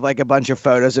 I'll have like a bunch of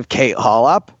photos of Kate Hall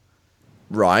up.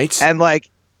 Right. And like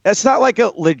it's not like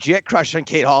a legit crush on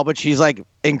Kate Hall, but she's like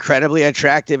incredibly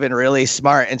attractive and really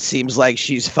smart and seems like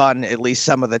she's fun at least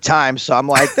some of the time. So I'm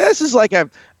like, this is like a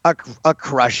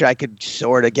crush I could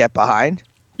sort of get behind.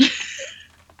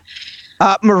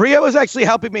 Maria was actually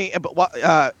helping me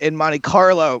in Monte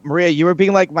Carlo. Maria, you were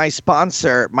being like my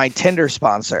sponsor, my Tinder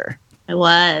sponsor. I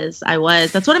was.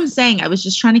 That's what I'm saying. I was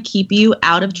just trying to keep you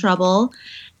out of trouble.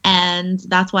 And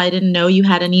that's why I didn't know you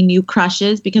had any new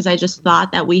crushes, because I just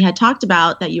thought that we had talked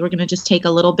about that you were going to just take a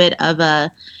little bit of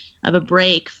a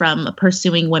break from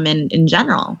pursuing women in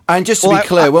general. And just to be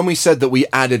clear, when we said that we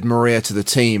added Maria to the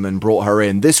team and brought her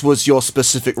in, this was your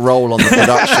specific role on the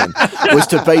production, was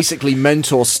to basically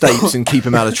mentor Stapes and keep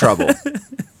him out of trouble.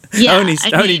 Yeah,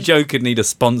 Only Joe could need a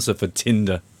sponsor for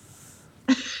Tinder.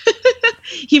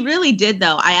 He really did,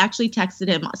 though. I actually texted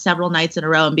him several nights in a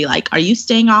row and be like, are you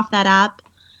staying off that app?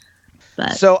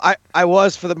 But So I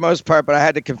was for the most part, but I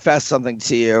had to confess something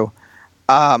to you.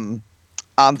 On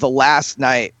the last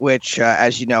night, which,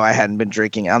 as you know, I hadn't been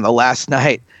drinking. On the last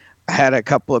night, I had a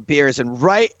couple of beers. And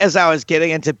right as I was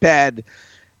getting into bed,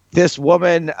 this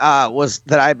woman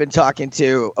that I've been talking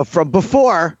to from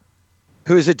before,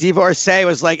 who's a divorcee,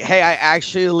 was like, hey, I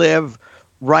actually live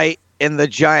right in the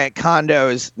giant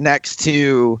condos next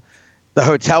to the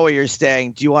hotel where you're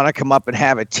staying. Do you want to come up and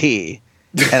have a tea?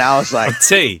 And I was like,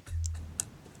 Tea.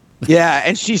 yeah.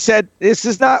 And she said, this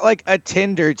is not like a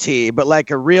Tinder tea, but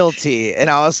like a real tea. And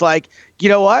I was like, you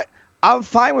know what? I'm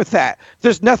fine with that.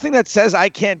 There's nothing that says I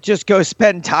can't just go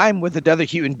spend time with another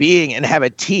human being and have a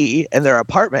tea in their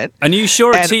apartment. And are you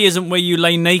sure a tea isn't where you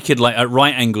lay naked, like at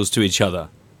right angles to each other?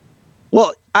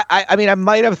 Well, I mean, I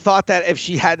might have thought that if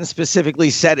she hadn't specifically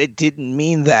said it didn't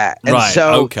mean that. And right,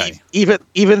 so okay.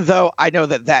 even though I know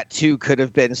that too could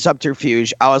have been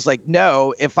subterfuge, I was like,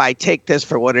 no, if I take this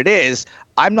for what it is,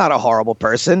 I'm not a horrible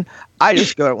person. I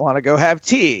just want to go have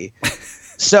tea.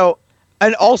 So,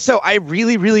 and also I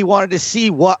really, really wanted to see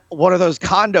what one of those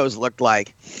condos looked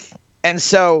like. And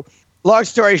so, long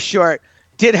story short,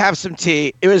 did have some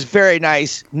tea. It was very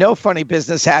nice. No funny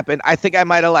business happened. I think I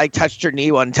might have like touched her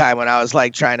knee one time when I was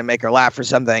like trying to make her laugh or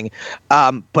something.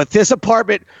 But this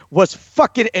apartment was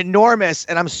fucking enormous,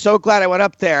 and I'm so glad I went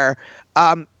up there.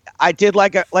 I did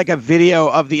like a video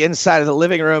of the inside of the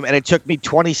living room, and it took me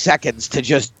 20 seconds to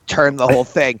just turn the whole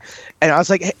thing. And I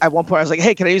was like, at one point, I was like,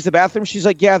 "Hey, can I use the bathroom?" She's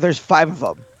like, "Yeah, there's 5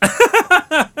 of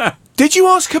them." Did you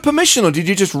ask her permission, or did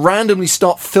you just randomly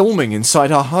start filming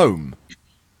inside her home?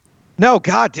 No,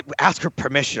 God, ask her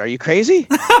permission. Are you crazy?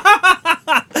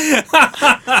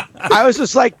 I was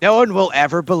just like, no one will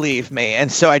ever believe me.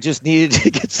 And so I just needed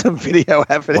to get some video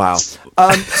evidence.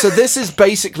 Wow. So this is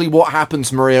basically what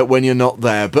happens, Maria, when you're not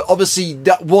there. But obviously,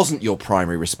 that wasn't your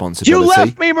primary responsibility. You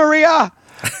left me, Maria!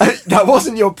 That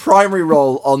wasn't your primary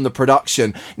role on the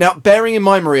production. Now, bearing in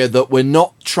mind, Maria, that we're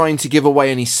not trying to give away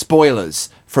any spoilers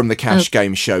from the Cash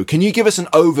Game show, can you give us an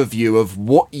overview of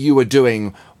what you were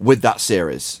doing with that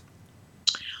series?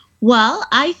 Well,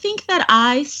 I think that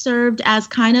I served as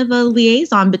kind of a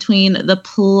liaison between the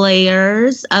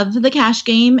players of the Cash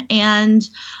Game and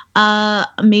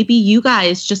maybe you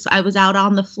guys. Just I was out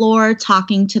on the floor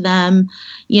talking to them,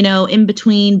 in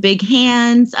between big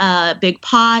hands, big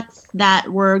pots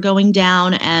that were going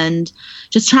down, and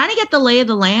just trying to get the lay of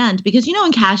the land, because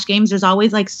in cash games there's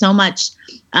always like so much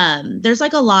there's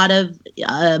like a lot of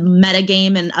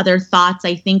metagame and other thoughts,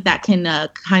 I think, that can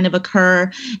kind of occur,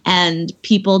 and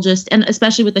people just, and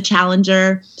especially with the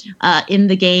challenger in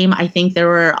the game, I think there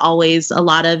were always a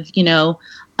lot of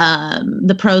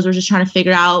the pros were just trying to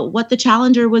figure out what the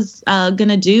challenger was going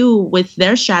to do with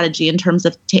their strategy in terms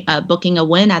of booking a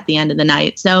win at the end of the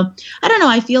night. So I don't know.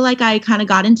 I feel like I kind of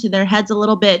got into their heads a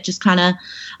little bit, just kind of,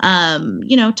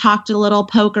 talked a little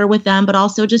poker with them, but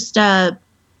also just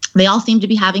they all seemed to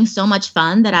be having so much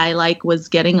fun that I was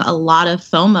getting a lot of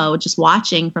FOMO just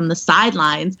watching from the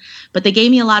sidelines, but they gave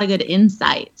me a lot of good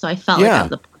insight. So I felt like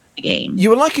that was a game. You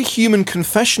were like a human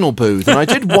confessional booth, and I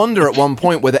did wonder at one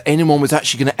point whether anyone was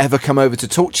actually going to ever come over to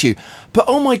talk to you. But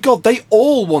oh my God, they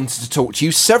all wanted to talk to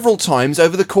you several times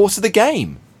over the course of the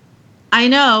game. I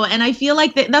know, and I feel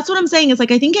like that's what I'm saying. Is I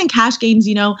think in cash games,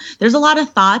 there's a lot of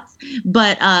thoughts,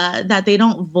 but that they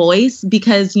don't voice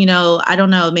because, I don't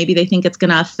know, maybe they think it's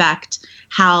going to affect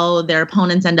how their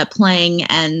opponents end up playing.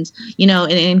 And,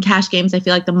 in cash games, I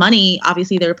feel like the money,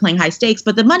 obviously they were playing high stakes,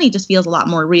 but the money just feels a lot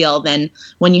more real than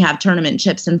when you have tournament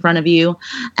chips in front of you.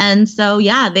 And so,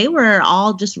 yeah, they were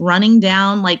all just running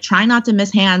down, trying not to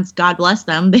miss hands. God bless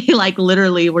them. They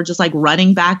literally were just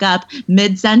running back up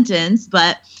mid-sentence,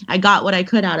 but I got what I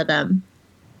could out of them.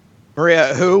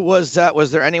 Maria, who was that?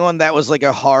 Was there anyone that was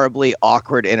a horribly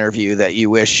awkward interview that you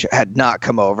wish had not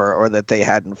come over, or that they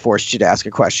hadn't forced you to ask a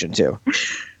question to?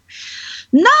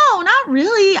 No, not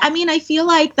really. I mean, I feel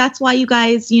like that's why you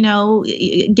guys,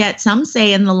 get some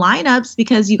say in the lineups,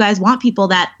 because you guys want people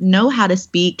that know how to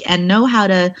speak and know how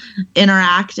to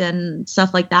interact and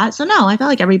stuff like that. So no, I felt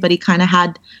like everybody kind of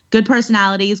had good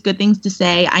personalities, good things to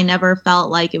say. I never felt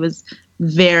like it was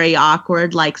very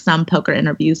awkward like some poker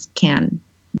interviews can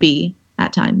be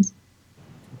at times.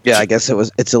 Yeah, I guess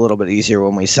it's a little bit easier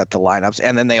when we set the lineups,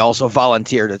 and then they also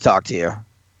volunteer to talk to you.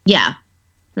 Yeah,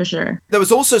 for sure. There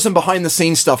was also some behind the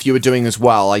scenes stuff you were doing as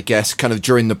well, I guess, kind of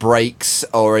during the breaks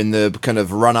or in the kind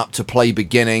of run up to play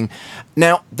beginning.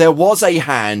 Now, there was a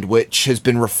hand which has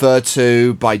been referred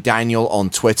to by Daniel on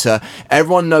Twitter.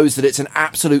 Everyone knows that it's an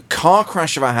absolute car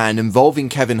crash of a hand involving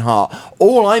Kevin Hart.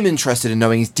 All I'm interested in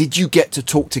knowing is, did you get to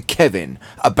talk to Kevin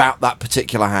about that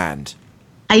particular hand?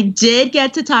 I did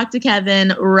get to talk to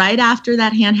Kevin right after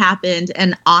that hand happened,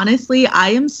 and honestly, I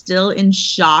am still in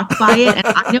shock by it. And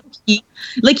I know he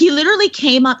literally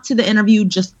came up to the interview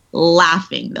just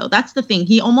laughing, though. That's the thing.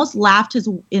 He almost laughed his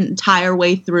entire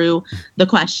way through the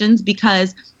questions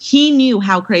because he knew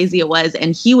how crazy it was,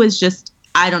 and he was just,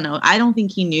 I don't know. I don't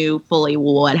think he knew fully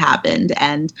what happened,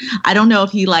 and I don't know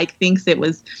if he thinks it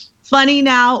was funny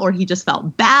now or he just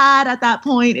felt bad at that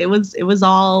point. It was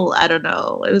all, I don't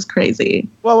know. It was crazy.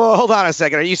 Well, hold on a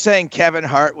second. Are you saying Kevin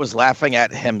Hart was laughing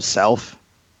at himself?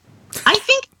 I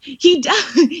think he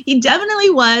definitely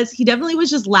was. He definitely was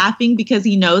just laughing because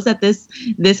he knows that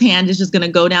this hand is just going to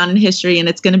go down in history and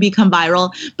it's going to become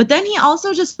viral. But then he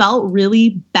also just felt really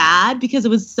bad because it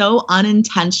was so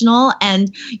unintentional.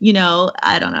 And,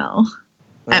 I don't know.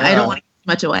 I don't want to get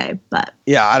much away, but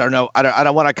yeah, I don't know. I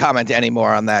don't want to comment any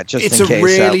more on that. Just it's in a case,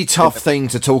 really tough thing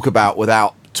to talk about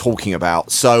without talking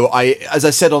about. So as I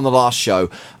said on the last show,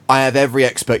 I have every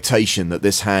expectation that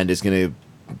this hand is going to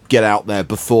get out there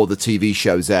before the TV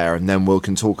shows air, and then we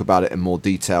can talk about it in more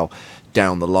detail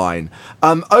down the line.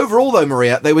 Overall, though,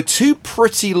 Maria, they were 2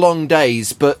 pretty long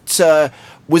days, but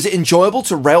was it enjoyable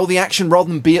to rail the action rather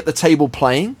than be at the table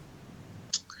playing?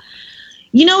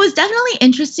 You know, it was definitely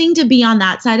interesting to be on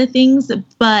that side of things,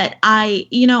 but I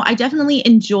definitely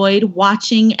enjoyed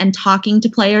watching and talking to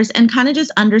players and kind of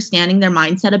just understanding their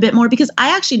mindset a bit more, because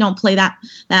I actually don't play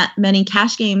that many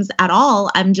cash games at all.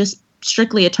 I'm just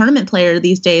strictly a tournament player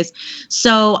these days.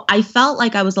 So I felt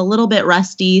like I was a little bit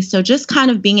rusty. So just kind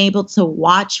of being able to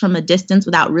watch from a distance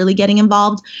without really getting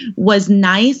involved was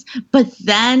nice. But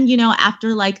then, you know,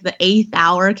 after like the 8th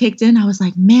hour kicked in, I was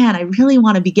like, man, I really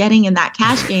want to be getting in that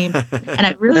cash game. And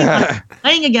I really want to be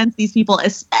playing against these people,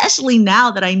 especially now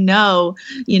that I know,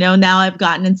 you know, now I've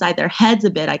gotten inside their heads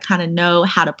a bit. I kind of know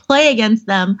how to play against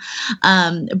them.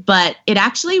 But it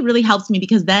actually really helps me,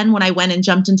 because then when I went and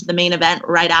jumped into the main event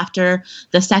right after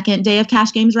the second day of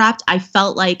cash games wrapped, I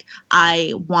felt like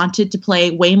I wanted to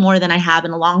play way more than I have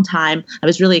in a long time. I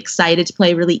was really excited to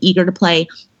play, really eager to play.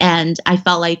 And I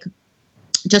felt like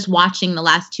just watching the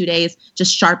last 2 days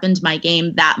just sharpened my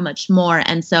game that much more.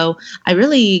 And so I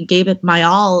really gave it my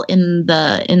all in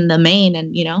the main.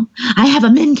 And, you know, I have a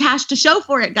min cash to show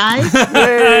for it, guys.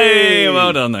 Hey,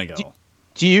 well done, there you go.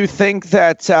 Do you think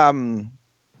that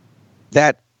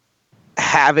that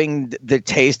having the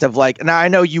taste of, like, now I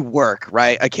know you work,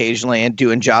 right, occasionally and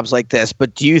doing jobs like this,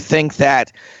 but do you think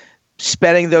that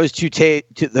spending those 2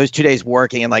 days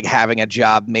working and like having a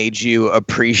job made you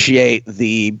appreciate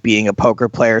the being a poker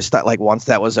player stuff, like once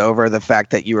that was over, the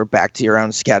fact that you were back to your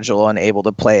own schedule and able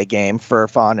to play a game for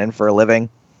fun and for a living?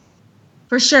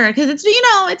 For sure, because it's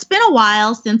been a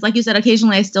while since, like you said,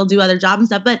 occasionally I still do other jobs and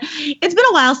stuff, but it's been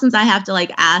a while since I have to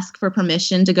like ask for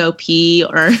permission to go pee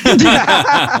or.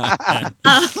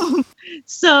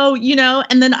 So, you know,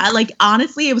 and then I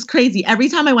honestly, it was crazy. Every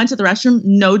time I went to the restroom,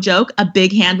 no joke, a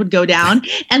big hand would go down,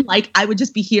 and like I would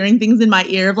just be hearing things in my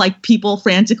ear of like people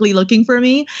frantically looking for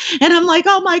me, and I'm like,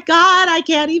 oh my God, I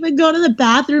can't even go to the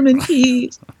bathroom and pee.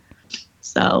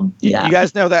 So yeah, you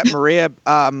guys know that Maria.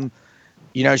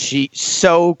 You know, she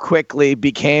so quickly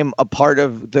became a part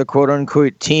of the quote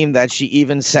unquote team that she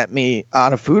even sent me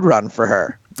on a food run for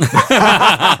her.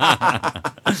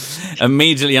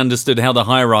 Immediately understood how the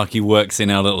hierarchy works in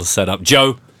our little setup.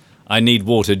 Joe, I need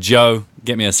water. Joe,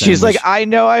 get me a sandwich. She's like, I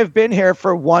know I've been here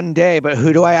for 1 day, but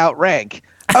who do I outrank?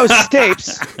 Oh,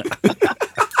 Stapes.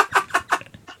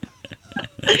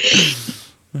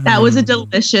 That was a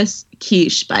delicious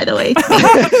quiche, by the way.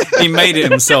 He made it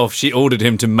himself. She ordered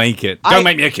him to make it. Don't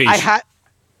make me a quiche. I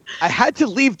had to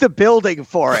leave the building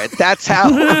for it. That's how.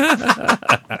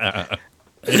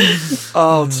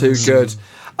 Oh, too good.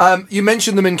 You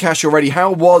mentioned the min cash already.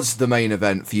 How was the main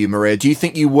event for you, Maria? Do you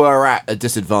think you were at a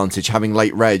disadvantage having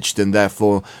late regged and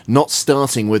therefore not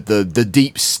starting with the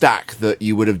deep stack that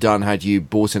you would have done had you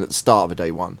bought in at the start of a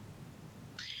day one?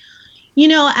 You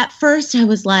know, at first I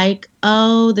was like,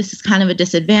 oh, this is kind of a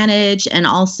disadvantage. And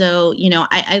also, you know,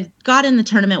 I got in the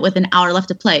tournament with an hour left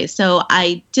to play. So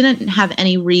I didn't have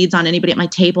any reads on anybody at my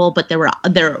table, but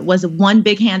there was one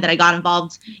big hand that I got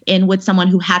involved in with someone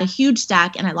who had a huge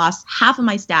stack, and I lost half of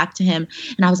my stack to him.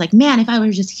 And I was like, man, if I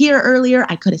were just here earlier,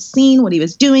 I could have seen what he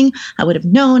was doing. I would have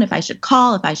known if I should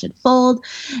call, if I should fold.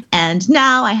 And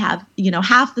now I have, you know,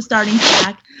 half the starting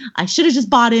stack. I should have just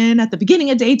bought in at the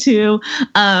beginning of day 2.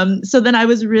 So then I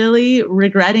was really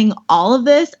regretting all of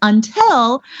this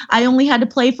until I only had to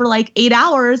play for like 8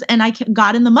 hours and I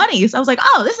got in the money. So I was like,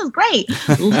 oh, this is great.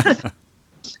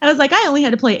 I was like, I only had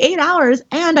to play 8 hours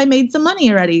and I made some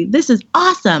money already. This is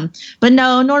awesome. But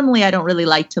no, normally I don't really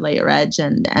like to lay a reg.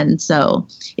 And so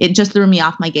it just threw me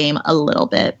off my game a little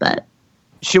bit. But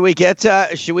should we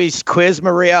quiz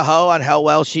Maria Ho on how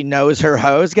well she knows her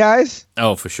hoes, guys?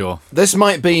 Oh, for sure. This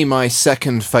might be my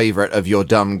second favourite of your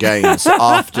dumb games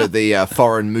after the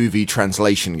foreign movie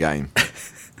translation game.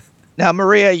 Now,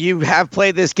 Maria, you have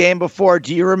played this game before.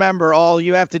 Do you remember all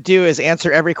you have to do is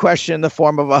answer every question in the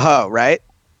form of a hoe, right?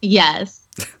 yes.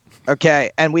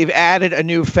 Okay, and we've added a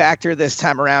new factor this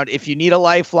time around. If you need a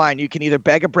lifeline, you can either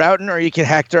beg a Broughton or you can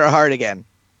Hector a Hardigan.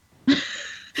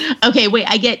 Okay, wait,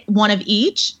 I get one of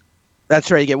each? That's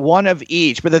right, you get one of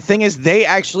each. But the thing is, they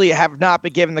actually have not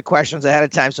been given the questions ahead of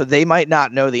time, so they might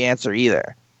not know the answer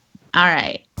either. All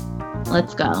right,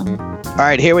 let's go. All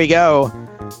right, here we go.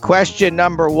 Question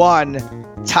number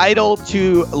 1. Title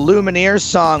to Lumineer's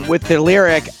song with the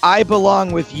lyric, I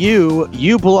belong with you,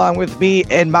 you belong with me,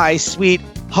 and my sweet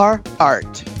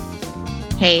Art.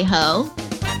 Hey ho.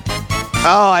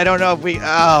 Oh, I don't know if we.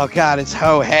 Oh God, it's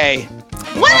ho hey.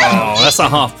 What? Oh, that's a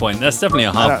half point. That's definitely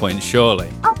a half point, surely.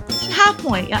 Oh, half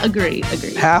point. Yeah, agree.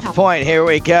 Half point. Here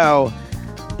we go.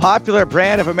 Popular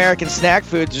brand of American snack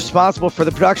foods responsible for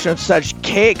the production of such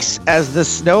cakes as the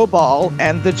Snowball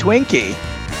and the Twinkie.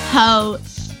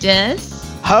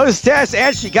 Hostess,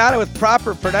 and she got it with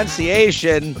proper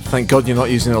pronunciation. Thank God you're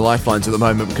not using the lifelines at the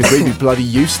moment because we'd be bloody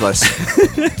useless.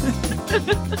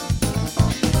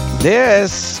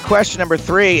 This, question number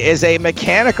 3, is a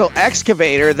mechanical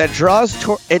excavator that draws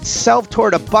itself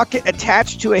toward a bucket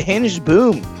attached to a hinged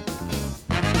boom.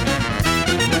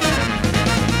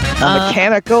 A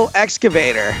mechanical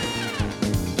excavator.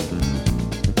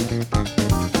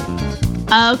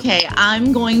 Okay,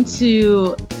 I'm going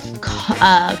to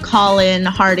call in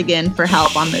Hardigan for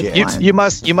help on this one. You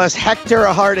must Hector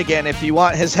a Hardigan if you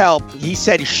want his help. He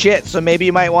said shit, so maybe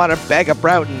you might want to beg a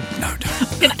Broughton. No,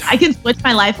 I can switch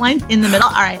my lifelines in the middle.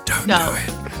 All right, go.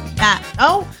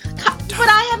 But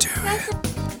I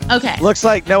have. Okay. Looks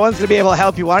like no one's gonna be able to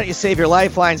help you. Why don't you save your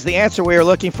lifelines? The answer we were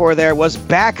looking for there was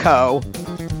backhoe.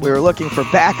 We were looking for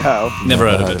backhoe. Never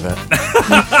heard of it.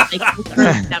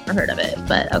 Never heard of it,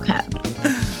 but okay.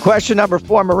 Question number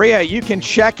 4, Maria, you can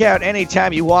check out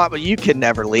anytime you want, but you can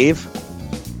never leave.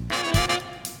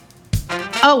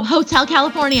 Oh, Hotel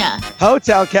California.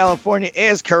 Hotel California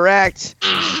is correct.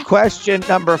 Question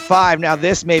number 5. Now,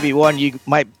 this may be one you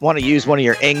might want to use one of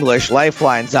your English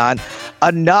lifelines on.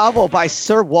 A novel by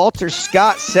Sir Walter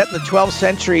Scott set in the 12th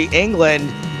century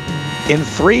England in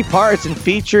 3 parts and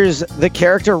features the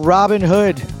character Robin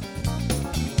Hood.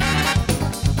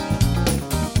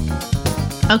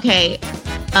 Okay.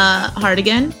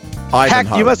 Hardigan?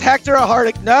 You must Hector a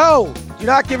Hardigan. No! Do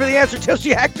not give her the answer till she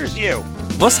hectors you.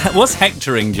 What's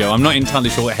hectoring, Joe? I'm not entirely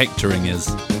sure what hectoring is.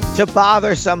 To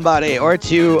bother somebody or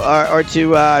to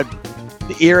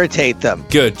irritate them.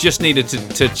 Good. Just needed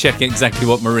to check exactly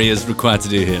what Maria's required to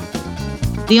do here.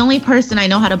 The only person I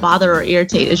know how to bother or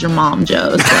irritate is your mom,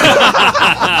 Joe. So.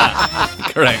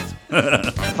 Correct.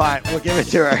 Fine, we'll give it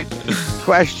to her.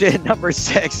 Question number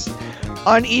 6.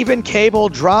 Uneven cable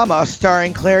drama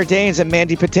starring Claire Danes and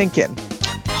Mandy Patinkin.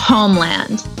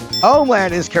 Homeland.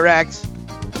 Homeland is correct.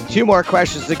 2 more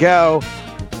questions to go.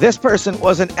 This person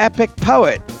was an epic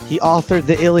poet. He authored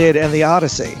the Iliad and the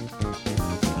Odyssey.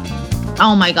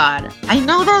 Oh my God. I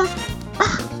know this.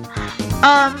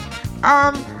 I'm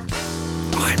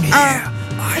here.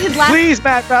 Please,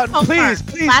 Matt Broughton, Homer.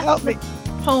 please help me.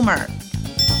 Homer.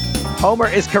 Homer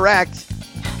is correct.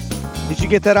 Did you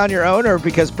get that on your own or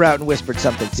because Broughton whispered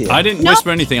something to you? I didn't whisper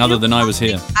anything other than I was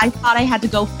here. I thought I had to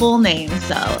go full name,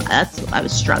 so I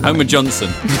was struggling. Homer Johnson.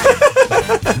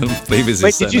 I don't believe is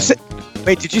his surname.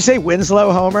 Did you say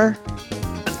Winslow Homer?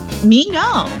 Me?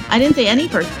 No. I didn't say any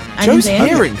person. Joe's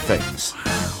hearing things.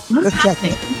 What's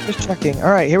happening? Just checking.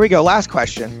 All right, here we go. Last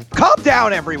question. Calm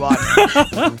down, everyone.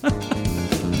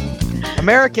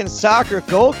 American soccer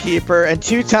goalkeeper and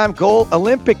 2-time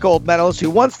Olympic gold medalist who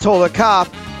once told a cop,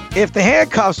 if the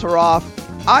handcuffs were off,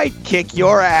 I'd kick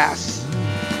your ass.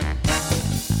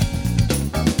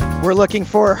 We're looking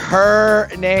for her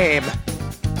name.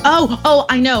 Oh,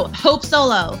 I know. Hope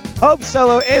Solo. Hope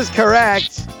Solo is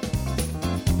correct.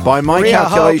 By my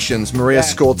calculations, Maria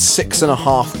Yes. scored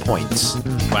 6.5 points.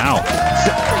 Wow.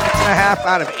 6.5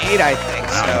 out of 8, I think.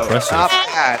 So impressive. not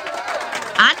bad.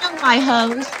 I know my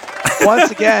hose.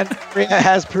 Once again, Maria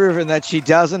has proven that she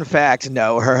does, in fact,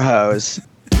 know her hose.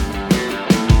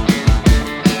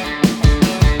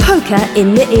 Poker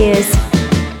in the ears.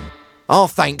 Oh,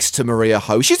 thanks to Maria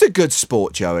Ho. She's a good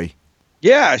sport, Joey.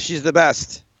 Yeah, she's the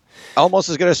best. Almost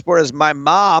as good a sport as my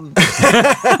mom.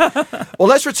 Well,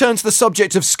 let's return to the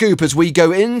subject of Scoop as we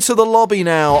go into the lobby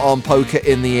now on Poker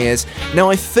in the Ears. Now,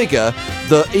 I figure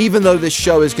that even though this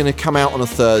show is going to come out on a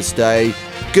Thursday,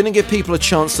 going to give people a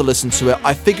chance to listen to it,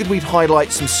 I figured we'd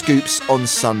highlight some scoops on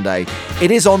Sunday.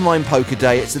 It is online poker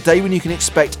day. It's the day when you can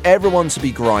expect everyone to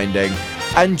be grinding.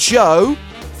 And Joe,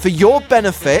 for your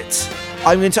benefit,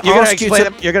 I'm going to ask you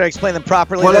to... You're going to explain them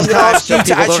properly. Well, I'm going to ask you to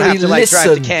people don't actually have to, drive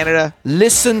listen. to Canada.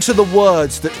 Listen to the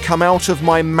words that come out of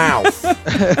my mouth.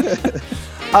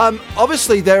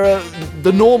 Obviously, there are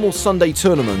the normal Sunday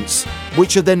tournaments,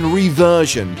 which are then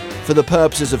reversioned for the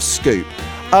purposes of Scoop.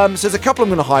 So there's a couple I'm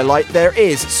going to highlight. There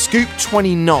is Scoop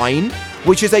 29,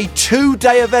 which is a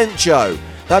 2-day event, Joe.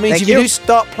 That means if you do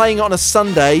start playing it on a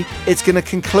Sunday, it's going to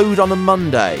conclude on a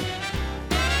Monday.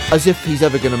 As if he's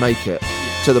ever going to make it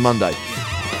to the Monday.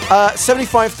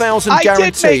 75,000 guaranteed.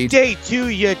 I did make day 2,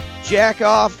 you jack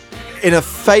off. In a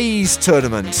phase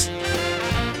tournament.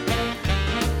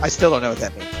 I still don't know what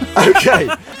that means. Okay,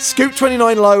 Scoop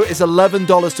 29 Low is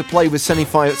 $11 to play with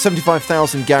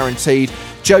 75,000 guaranteed.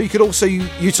 Joe, you could also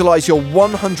utilise your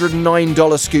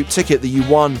 $109 Scoop ticket that you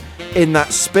won in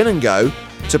that spin and go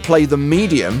to play the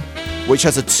medium, which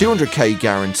has a 200k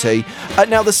guarantee.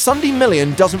 Now, the Sunday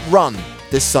Million doesn't run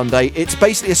this Sunday. It's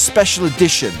basically a special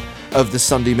edition of the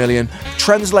Sunday Million,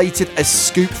 translated as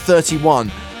Scoop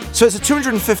 31. So it's a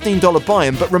 $215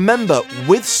 buy-in, but remember,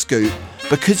 with Scoop,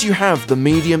 because you have the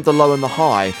medium, the low and the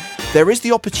high, there is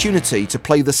the opportunity to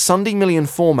play the Sunday Million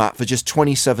format for just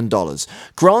 $27.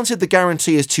 Granted, the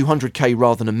guarantee is 200k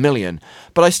rather than $1 million,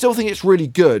 but I still think it's really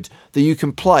good that you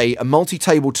can play a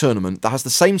multi-table tournament that has the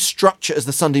same structure as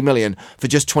the Sunday Million for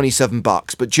just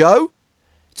 $27. But Joe,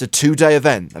 it's a 2-day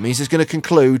event. That means it's going to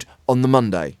conclude on the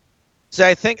Monday. So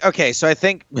I think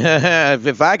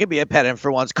if I could be a pedant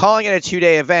for once, calling it a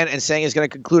 2-day event and saying it's going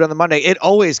to conclude on the Monday, it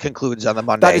always concludes on the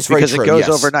Monday. That is very because true, it goes yes.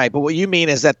 overnight. But what you mean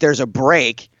is that there's a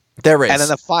break. There is. And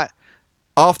then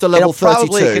after level 32,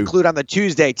 probably conclude on the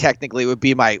Tuesday. Technically, would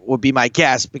be my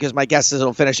guess, because my guess is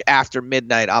it'll finish after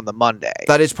midnight on the Monday.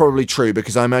 That is probably true,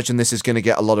 because I imagine this is going to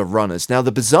get a lot of runners. Now,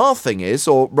 the bizarre thing is,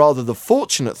 or rather the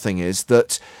fortunate thing is,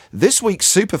 that this week's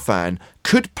Superfan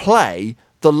could play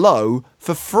the low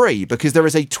for free, because there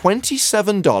is a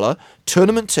 $27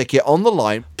 tournament ticket on the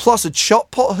line, plus a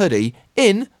Chop Pot hoodie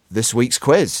in this week's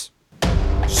quiz.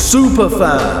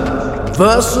 Superfan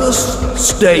versus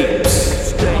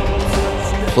Stapes.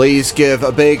 Please give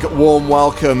a big warm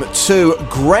welcome to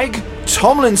Greg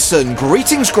Tomlinson.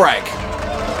 Greetings, Greg.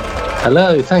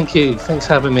 Hello, thank you. Thanks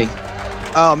for having me.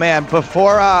 Oh, man,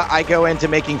 before I go into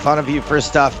making fun of you for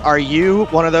stuff, are you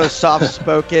one of those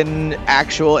soft-spoken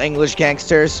actual English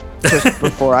gangsters? Just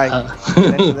before I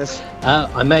get into this?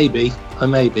 I may be.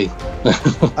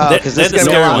 Because this is going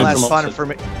to be a lot less fun for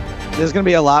me. This is going to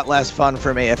be a lot less fun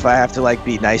for me if I have to,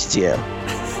 be nice to you.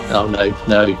 Oh,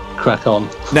 no, crack on.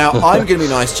 Now, I'm going to be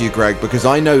nice to you, Greg, because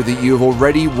I know that you have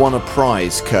already won a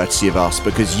prize courtesy of us,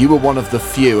 because you were one of the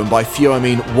few, and by few I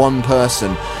mean one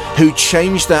person, who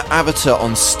changed their avatar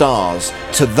on Stars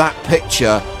to that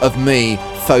picture of me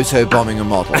photobombing a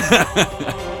model.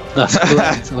 That's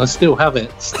correct. I still have it.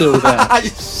 Still there.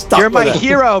 You're my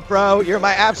hero, bro. You're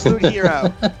my absolute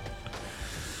hero.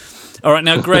 All right,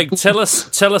 now, Greg, tell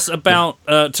us about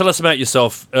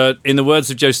yourself. In the words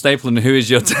of Joe Stapleton, who is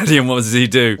your daddy and what does he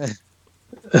do?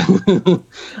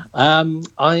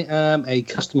 I am a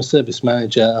customer service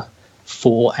manager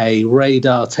for a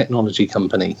radar technology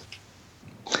company.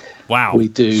 Wow. We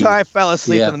do. Sorry, I fell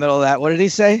asleep in the middle of that. What did he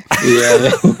say? Yeah.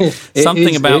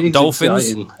 Something about dolphins?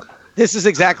 Exciting. This is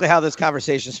exactly how this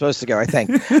conversation is supposed to go, I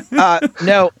think.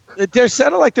 No, there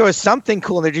sounded like there was something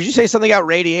cool in there. Did you say something about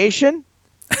radiation?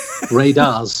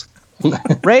 Radars.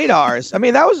 Radars. I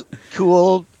mean, that was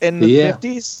cool in the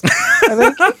 50s, I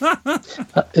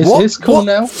think. Is this cool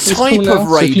now? What type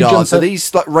of radars? Are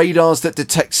these like radars that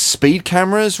detect speed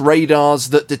cameras? Radars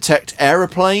that detect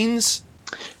aeroplanes?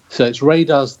 So it's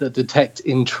radars that detect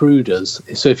intruders.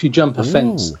 So if you jump a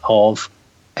fence of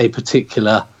a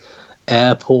particular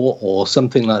airport or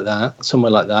something like that,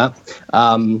 somewhere like that,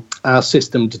 our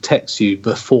system detects you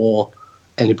before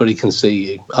anybody can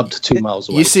see you, up to 2 miles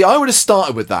away. You see, I would have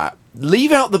started with that.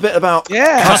 Leave out the bit about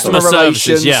customer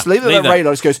relations. Services, Leave it about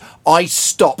radar. It goes, I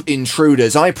stop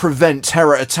intruders. I prevent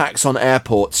terror attacks on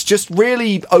airports. Just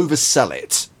really oversell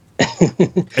it.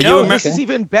 This is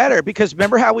even better, because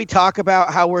remember how we talk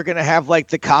about how we're going to have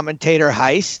the commentator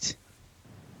heist?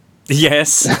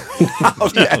 Yes.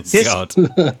 God.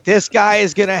 This guy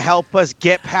is going to help us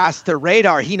get past the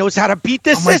radar. He knows how to beat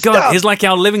this system. God, he's like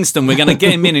Al Livingston. We're going to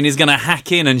get him in and he's going to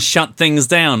hack in and shut things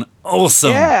down.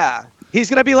 Awesome. Yeah. He's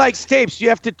going to be like, Stapes, you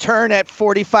have to turn at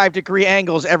 45-degree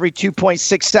angles every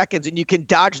 2.6 seconds, and you can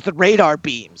dodge the radar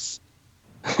beams.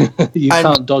 You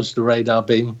can't dodge the radar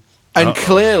beam. And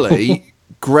clearly,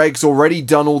 Greg's already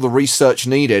done all the research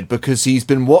needed, because he's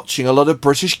been watching a lot of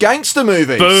British gangster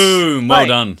movies. Boom! Well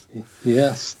done.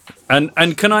 Yes.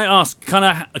 And can I ask,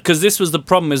 because this was the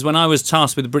problem, is when I was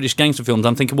tasked with the British gangster films,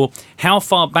 I'm thinking, well, how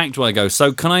far back do I go?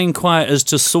 So can I inquire as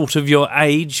to sort of your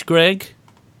age, Greg?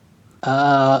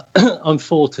 I'm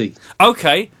 40.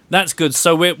 Okay, that's good.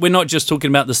 So we're not just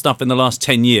talking about the stuff in the last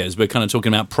 10 years. We're kind of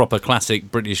talking about proper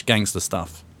classic British gangster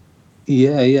stuff.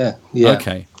 Yeah.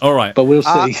 Okay, all right. But we'll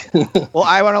see. Well,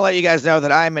 I want to let you guys know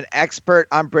that I'm an expert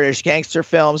on British gangster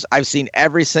films. I've seen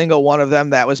every single one of them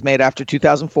that was made after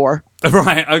 2004.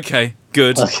 Right, okay,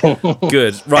 good.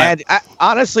 Good, right. And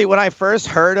honestly, when I first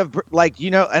heard of,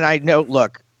 and I know,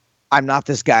 look, I'm not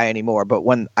this guy anymore, but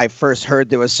when I first heard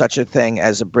there was such a thing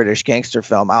as a British gangster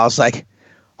film, I was like,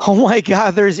 oh my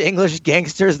God, there's English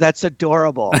gangsters. That's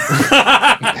adorable.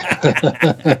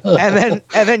 and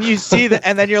then you see that,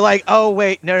 and then you're like, oh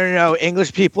wait, no,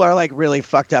 English people are like really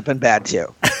fucked up and bad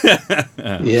too.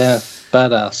 Yeah,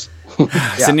 badass.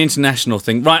 It's an international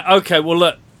thing, right? Okay, well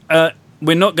look,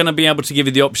 we're not going to be able to give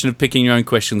you the option of picking your own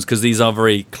questions because these are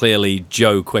very clearly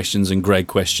Joe questions and Greg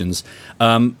questions.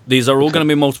 These are all going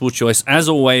to be multiple choice. As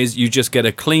always, you just get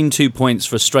a clean 2 points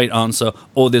for a straight answer,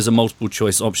 or there's a multiple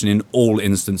choice option in all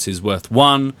instances worth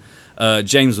 1.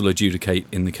 James will adjudicate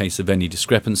in the case of any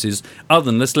discrepancies. Other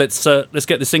than this, let's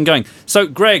get this thing going. So,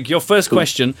 Greg, your first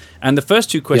question, and the first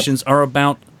 2 questions are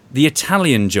about The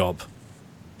Italian Job.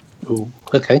 Ooh,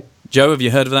 okay. Joe, have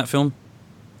you heard of that film?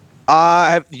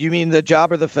 You mean The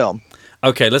Job or the film?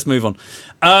 Okay, let's move on.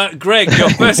 Greg, your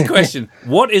first question.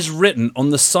 What is written on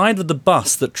the side of the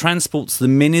bus that transports the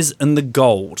minis and the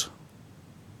gold?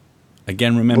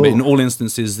 Again, remember, in all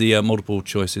instances, the multiple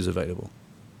choice is available.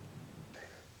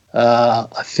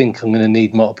 I think I'm going to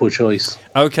need multiple choice.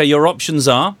 Okay, your options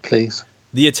are... Please.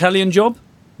 The Italian Job,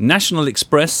 National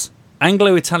Express,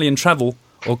 Anglo-Italian Travel,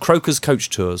 or Croker's Coach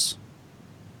Tours.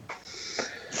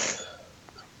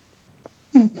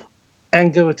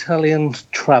 Anglo-Italian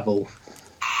Travel.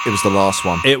 It was the last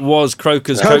one. It was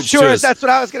Croker's Coach Coach Tours. Tours. That's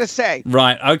what I was going to say.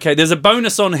 Right, okay. There's a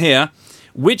bonus on here.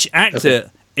 Which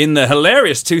actor in the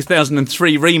hilarious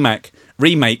 2003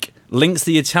 remake links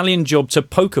The Italian Job to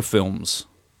poker films?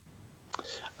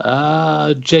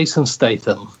 Jason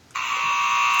Statham.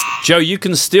 Joe, you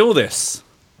can steal this.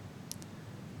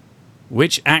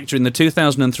 Which actor in the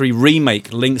 2003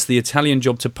 remake links The Italian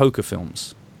Job to poker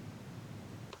films?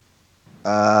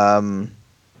 Who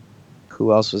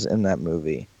else was in that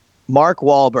movie? Mark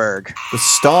Wahlberg. The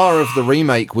star of the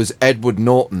remake was Edward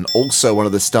Norton, also one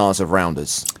of the stars of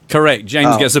Rounders. Correct.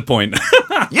 James gets a point.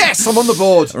 Yes, I'm on the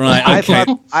board. Right, okay.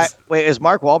 Wait, is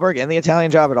Mark Wahlberg in The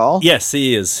Italian Job at all? Yes,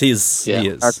 he is. He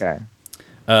is. Okay.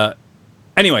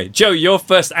 Anyway, Joe, your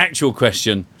first actual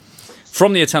question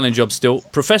from The Italian Job still.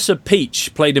 Professor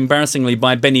Peach, played embarrassingly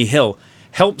by Benny Hill,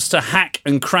 helps to hack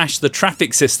and crash the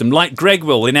traffic system like Greg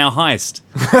will in our heist.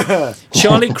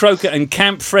 Charlie Croker and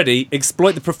Camp Freddy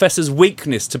exploit the professor's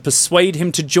weakness to persuade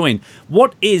him to join.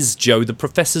 What is, Joe, the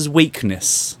professor's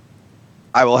weakness?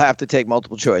 I will have to take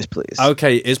multiple choice, please.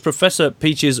 Okay, is Professor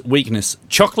Peach's weakness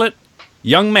chocolate,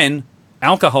 young men,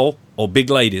 alcohol, or big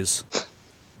ladies?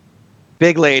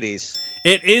 Big ladies.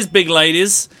 It is big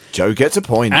ladies. Joe gets a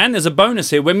point. And there's a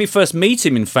bonus here. When we first meet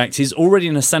him, in fact, he's already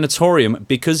in a sanatorium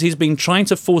because he's been trying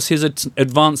to force his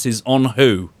advances on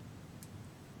who?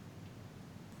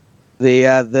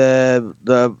 The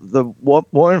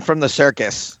woman from the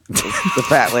circus. The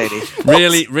fat lady.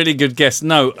 Really, really good guess.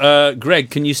 No, Greg,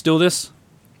 can you steal this?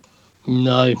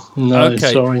 No,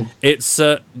 Okay. sorry. It's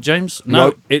James? No,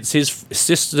 Nope. it's his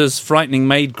sister's frightening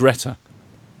maid, Greta.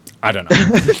 I don't know.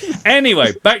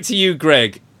 Anyway, back to you,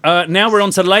 Greg. Now we're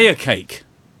on to layer cake.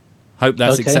 Hope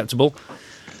that's acceptable.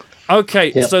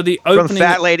 Okay, Yep. so the opening... From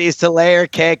fat ladies to layer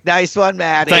cake. Nice one,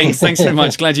 Maddie. Thanks very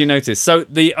much. Glad you noticed. So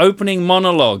the opening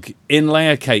monologue in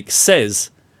Layer Cake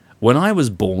says, "When I was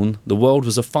born, the world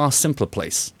was a far simpler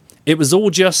place. It was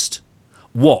all just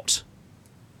what?"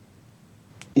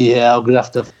 Yeah, I'm going to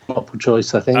have to have multiple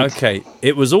choice, I think. Okay,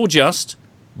 it was all just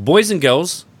boys and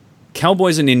girls,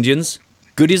 cowboys and Indians,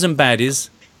 goodies and baddies,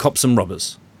 cops and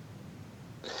robbers.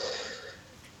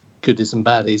 Goodies and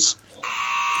baddies.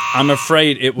 I'm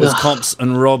afraid it was cops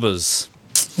and robbers.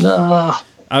 No.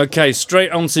 Okay,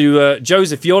 straight on to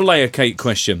Joseph, your Layer Cake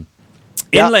question.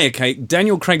 In Layer Cake,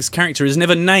 Daniel Craig's character is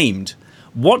never named.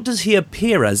 What does he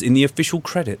appear as in the official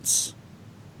credits?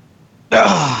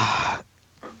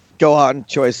 Go on,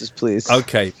 choices, please.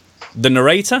 Okay, the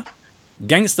narrator,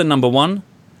 Gangster Number 1,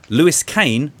 Lewis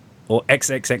Kane, or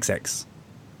XXXX?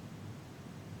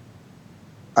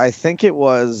 I think it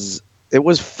was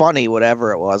funny,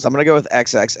 whatever it was. I'm going to go with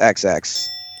XXXX.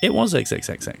 It was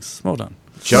XXXX. Well done.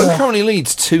 Joe currently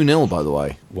leads 2-0, by the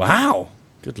way. Wow.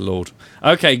 Good Lord.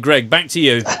 Okay, Greg, back to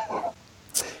you.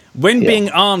 When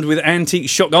being armed with antique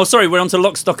shock... Oh, sorry, we're on to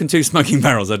Lock, Stock and Two Smoking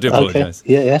Barrels. I do apologise.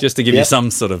 Okay. Yeah. Just to give you some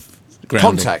sort of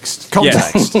grounding. Context.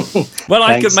 Well,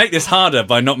 I could Thanks. make this harder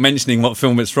by not mentioning what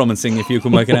film it's from and seeing if you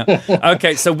can work it out.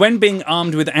 Okay, so when being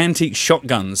armed with antique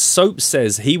shotguns, Soap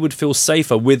says he would feel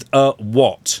safer with a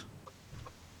what?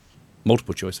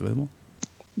 Multiple choice available.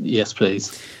 Yes,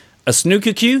 please. A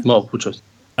snooker cue, Multiple choice.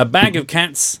 a bag of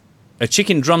cats, a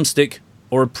chicken drumstick,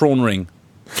 or a prawn ring?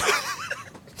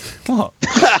 What?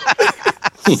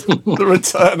 The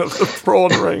return of the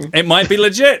prawn ring. It might be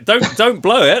legit. Don't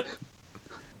blow it.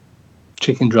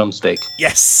 Chicken drumstick.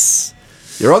 Yes.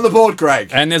 You're on the board, Greg.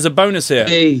 And there's a bonus here.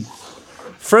 Hey.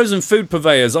 Frozen food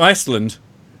purveyors Iceland,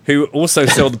 who also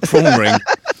sell the prawn ring,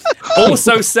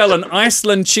 Also sell an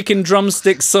Iceland chicken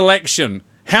drumstick selection.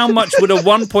 How much would a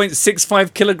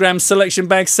 1.65 kilogram selection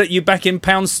bag set you back in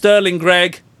pounds sterling,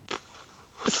 Greg?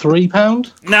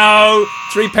 £3? No,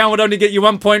 £3 would only get you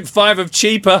 1.5 of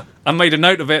cheaper. I made a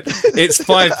note of it. It's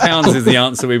 £5 is the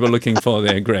answer we were looking for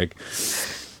there, Greg.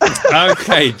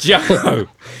 Okay, Joe.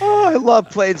 Oh, I love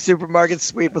playing Supermarket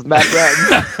Sweep with Matt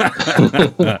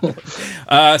Bratton.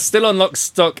 Still on Lock,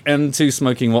 Stock and Two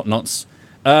Smoking Whatnots.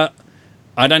 I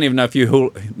don't even know if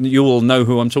you all know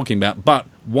who I'm talking about, but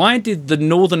why did the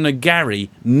Northerner Gary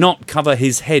not cover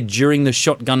his head during the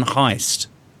shotgun heist?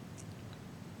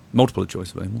 Multiple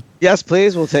choice available. Yes,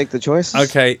 please. We'll take the choices.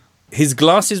 Okay. His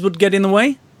glasses would get in the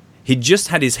way. He just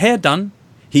had his hair done.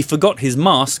 He forgot his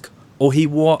mask, or he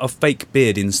wore a fake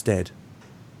beard instead.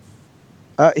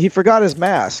 He forgot his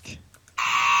mask.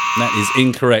 That is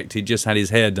incorrect. He just had his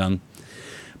hair done.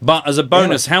 But as a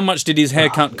bonus, how much did his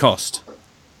haircut cost?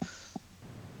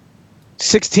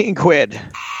 16 quid.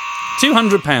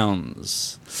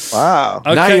 £200. Wow.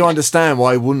 Okay. Now you understand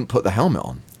why I wouldn't put the helmet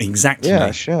on. Exactly.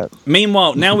 Yeah, shit.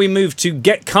 Meanwhile, now we move to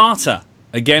Get Carter.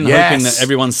 Again, Yes. hoping that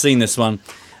everyone's seen this one.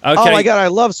 Okay. Oh my God, I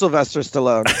love Sylvester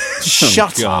Stallone.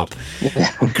 Shut God.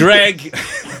 up. Greg.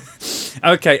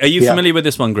 Okay, are you familiar with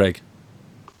this one, Greg?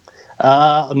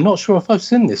 I'm not sure if I've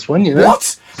seen this one, you know.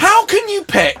 What? How can you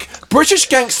pick British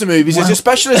gangster movies as your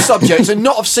specialist subject and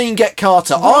not have seen Get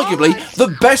Carter, arguably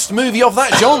the best movie of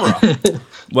that genre?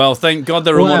 Well, thank God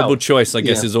they're a Wow. multiple choice, I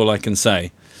guess Yeah. is all I can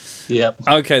say. Yep.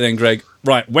 Okay then, Greg.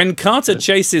 Right, when Carter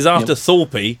chases after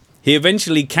Thorpe, he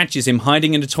eventually catches him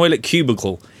hiding in a toilet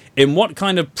cubicle. In what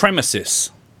kind of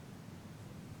premises?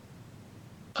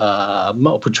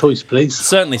 Multiple choice, please.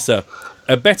 Certainly, sir.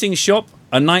 A betting shop,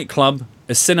 a nightclub,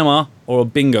 a cinema, or a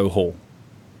bingo hall?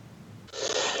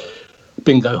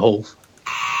 Bingo hall.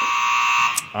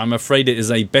 I'm afraid it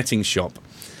is a betting shop.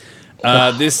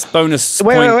 This bonus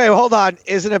Wait, point... wait, hold on.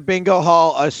 Isn't a bingo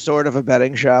hall a sort of a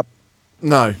betting shop?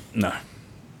 No. No.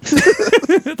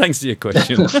 Thanks for your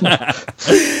question.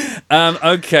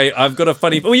 Okay, I've got a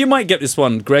funny... Well, you might get this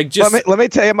one, Greg. Just Let me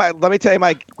tell you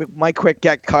my quick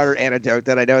Get Carter anecdote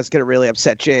that I know is going to really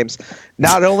upset James.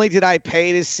 Not only did I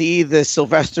pay to see the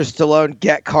Sylvester Stallone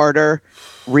Get Carter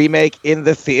remake in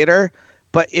the theater,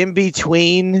 but in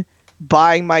between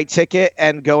buying my ticket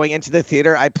and going into the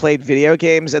theater, I played video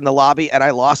games in the lobby and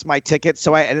I lost my ticket,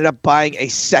 so I ended up buying a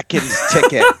second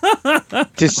ticket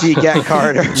to see Get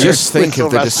Carter. Just think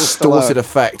of the Sylvester distorted Stallone.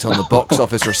 effect on the box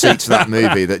office receipts for that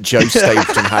movie that Joe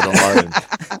Statham had on loan.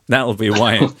 that'll be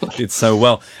why it did so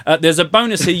well. There's a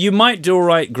bonus here. You might do all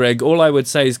right, Greg. All I would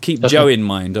say is keep Joe in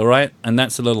mind, all right? And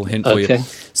that's a little hint for you. Okay.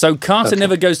 So Carter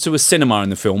never goes to a cinema in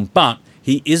the film, but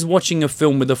he is watching a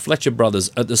film with the Fletcher brothers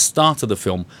at the start of the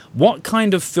film. What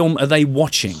kind of film are they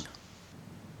watching?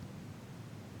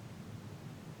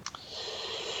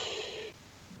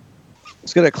 I'm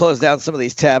just going to close down some of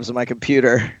these tabs on my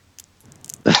computer.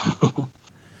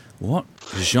 What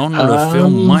genre of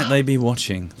film might they be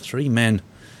watching? Three men.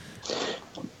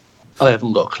 I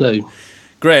haven't got a clue.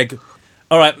 Greg,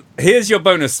 all right, here's your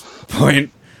bonus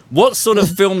point. What sort of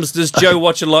films does Joe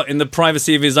watch a lot in the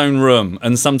privacy of his own room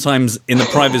and sometimes in the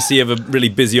privacy of a really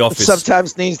busy office?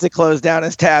 Sometimes needs to close down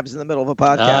his tabs in the middle of a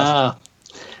podcast.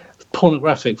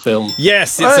 Pornographic film.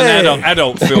 Yes, it's Hey! an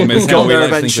adult film. Is how Got we there like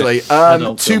to think of it.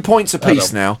 eventually. 2 film. points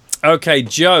apiece Adult. now. Okay,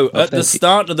 Joe, at the thank you.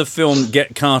 start of the film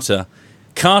Get Carter,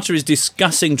 Carter is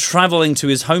discussing travelling to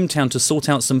his hometown to sort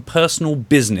out some personal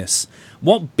business.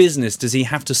 What business does he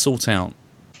have to sort out?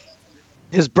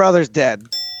 His brother's dead.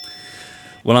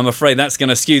 Well, I'm afraid that's going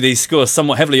to skew these scores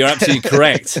somewhat heavily. You're absolutely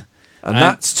correct. And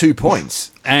that's 2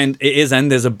 points. And it is,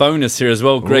 and there's a bonus here as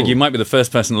well. Greg, you might be the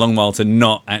first person in a long while to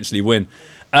not actually win.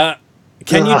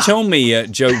 Can you tell me,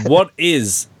 Joe, what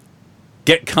is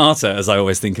Get Carter, as I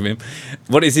always think of him,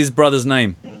 what is his brother's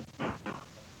name?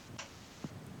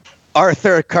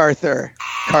 Arthur Carter.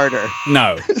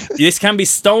 No. This can be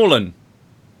stolen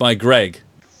by Greg.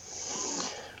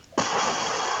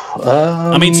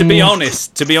 I mean, to be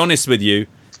honest with you,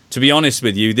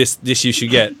 this you should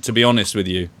get, to be honest with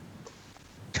you.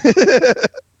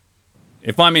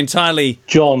 If I'm entirely...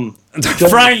 John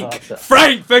Frank! Carter.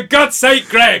 Frank, for God's sake,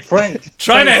 Greg! Frank.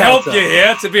 Trying to Frank help Carter. you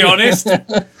here, to be honest.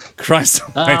 Christ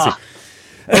almighty.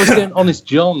 I was getting Honest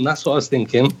John. That's what I was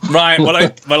thinking. Right,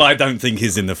 well, I don't think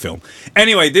he's in the film.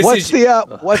 Anyway, this What's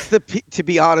is... the to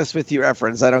be honest with you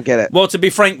reference? I don't get it. Well, to be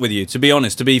frank with you, to be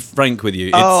honest, to be frank with you.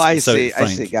 It's, Oh, I so see, I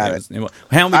Frank. see, got it.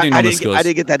 How are we doing on the scores? I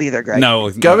didn't get that either, Greg. No.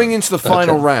 Going into the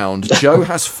final round, Joe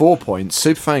has 4 points.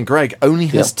 Superfan Greg only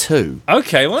has 2.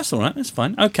 Okay, well, that's all right. That's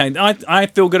fine. Okay, I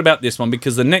feel good about this one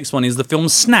because the next one is the film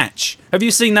Snatch. Have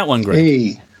you seen that one, Greg?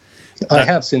 Hey. I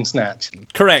have seen Snatch.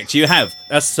 Correct, you have.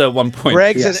 That's 1 point.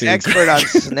 Greg's an expert on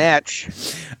Snatch.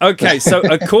 Okay, so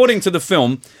according to the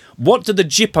film, what do the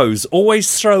Jippos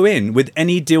always throw in with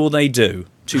any deal they do?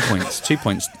 2 points. 2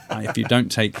 points if you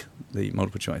don't take the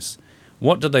multiple choice.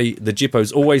 What do the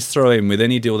Jippos always throw in with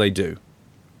any deal they do?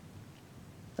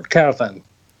 A caravan.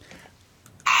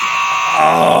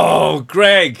 Oh,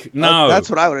 Greg, no. That's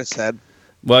what I would have said.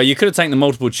 Well, you could have taken the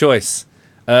multiple choice.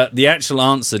 The actual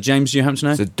answer, James, do you happen to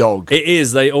know? It's a dog. It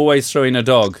is. They always throw in a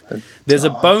dog. There's a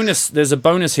bonus. There's a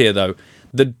bonus here, though.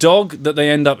 The dog that they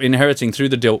end up inheriting through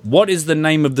the deal. What is the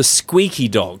name of the squeaky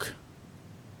dog?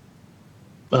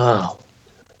 Oh,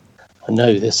 I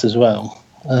know this as well.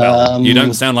 Well, you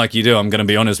don't sound like you do. I'm going to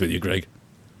be honest with you, Greg.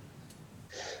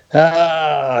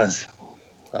 I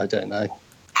don't know.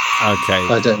 Okay.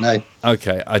 I don't know.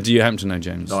 Okay. Do you happen to know,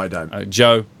 James? No, I don't.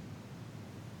 Joe?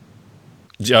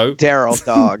 Daryl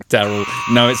dog. Daryl.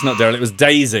 No, it's not Daryl. It was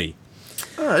Daisy.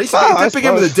 At least it did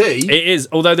begin with a D. It is,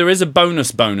 although there is a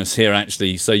bonus here,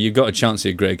 actually, so you've got a chance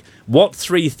here, Greg. What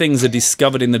 3 things are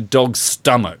discovered in the dog's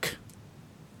stomach?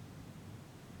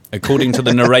 According to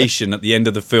the narration at the end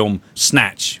of the film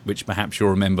Snatch, which perhaps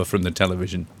you'll remember from the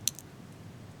television.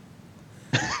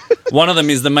 One of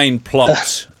them is the main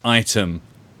plot item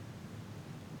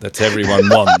that everyone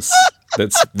wants.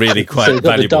 That's really quite So you've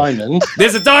got valuable. the diamond.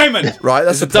 There's a diamond! Right,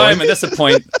 that's There's a a point. diamond, that's a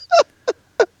point.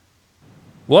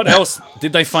 What else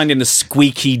did they find in the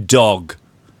squeaky dog?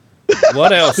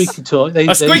 What else? Squeaky toy.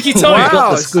 A squeaky toy! Got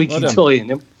Wow, the squeaky well done. toy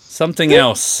in him. Something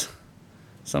else.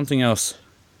 Just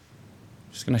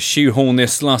going to shoehorn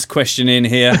this last question in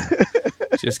here.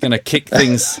 Just going to kick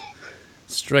things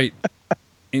straight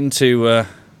into...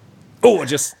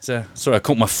 sorry, I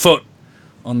caught my foot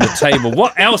on the table.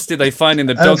 What else did they find in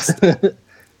the dog's...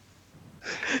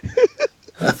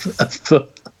 A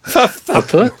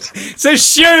foot? It's a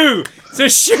shoe! It's a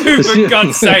shoe, for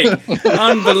God's sake!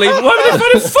 Unbelievable. Why would they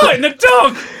find a foot in the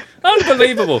dog?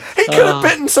 Unbelievable. He could have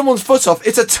bitten someone's foot off.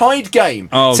 It's a tied game.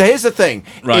 Oh. So here's the thing.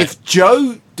 Right. If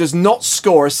Joe does not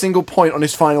score a single point on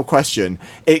his final question,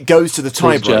 it goes to the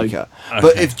Please, Joe. tiebreaker.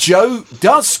 But if Joe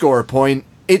does score a point,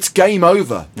 it's game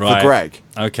over for Greg.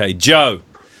 Okay, Joe.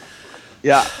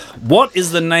 Yeah. What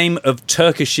is the name of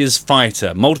Turkish's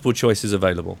fighter? Multiple choices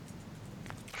available.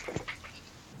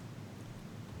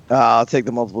 I'll take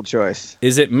the multiple choice.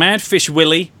 Is it Madfish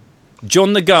Willie,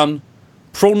 John the Gun,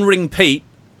 Prawn Ring Pete,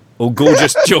 or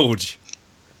Gorgeous George?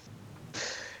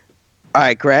 All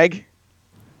right, Greg.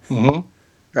 Mm-hmm.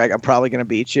 Greg, I'm probably going to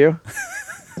beat you.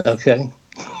 Okay.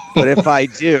 But if I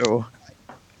do,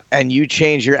 and you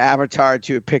change your avatar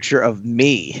to a picture of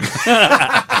me,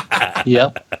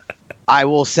 Yep. I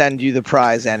will send you the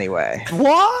prize anyway.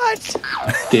 What?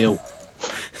 Deal.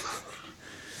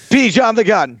 Be John the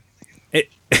Gun.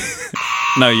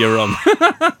 No, you're wrong.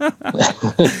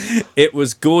 It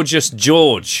was Gorgeous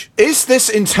George. Is this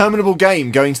interminable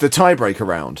game going to the tiebreaker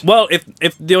round? Well,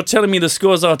 if you're telling me the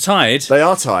scores are tied... They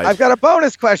are tied. I've got a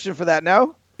bonus question for that,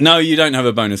 no? No, you don't have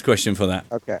a bonus question for that.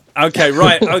 Okay. Okay,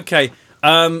 right, okay.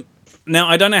 Now,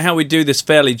 I don't know how we do this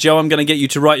fairly. Joe, I'm going to get you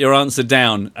to write your answer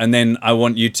down, and then I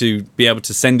want you to be able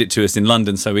to send it to us in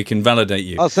London so we can validate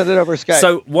you. I'll send it over Skype.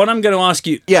 So what I'm going to ask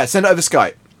you... Yeah, send it over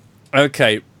Skype.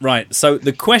 Okay, right. So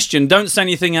the question... Don't say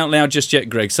anything out loud just yet,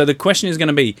 Greg. So the question is going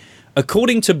to be,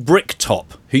 according to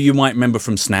Bricktop, who you might remember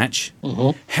from Snatch,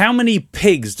 how many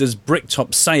pigs does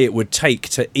Bricktop say it would take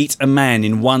to eat a man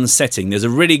in one setting? There's a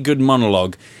really good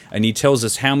monologue, and he tells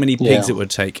us how many pigs it would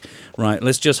take. Right,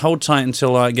 let's just hold tight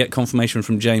until I get confirmation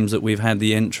from James that we've had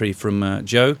the entry from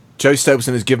Joe. Joe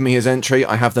Stapleton has given me his entry.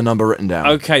 I have the number written down.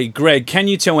 Okay, Greg, can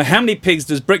you tell me how many pigs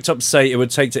does Bricktop say it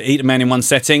would take to eat a man in one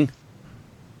setting?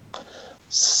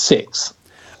 6.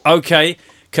 Okay,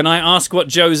 can I ask what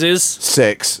Joe's is?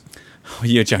 6. Oh,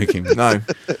 you're joking. No.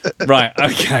 Right,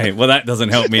 okay. Well, that doesn't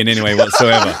help me in any way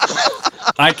whatsoever.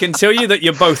 I can tell you that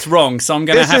you're both wrong, so I'm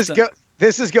going to have to...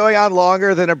 This is going on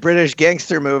longer than a British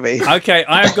gangster movie. Okay,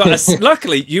 I've got a...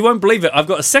 Luckily, you won't believe it, I've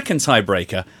got a second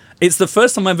tiebreaker. It's the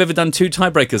first time I've ever done 2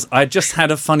 tiebreakers. I just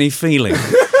had a funny feeling.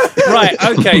 Right,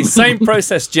 okay, same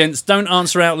process, gents. Don't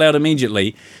answer out loud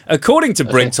immediately. According to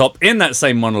Bricktop, in that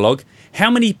same monologue, how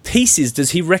many pieces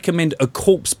does he recommend a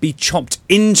corpse be chopped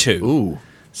into? Ooh.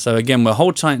 So again, we'll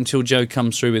hold tight until Joe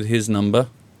comes through with his number.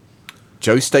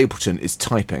 Joe Stapleton is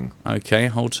typing. Okay,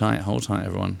 hold tight,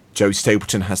 everyone. Joe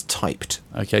Stapleton has typed.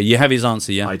 Okay, you have his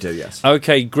answer, yeah? I do, yes.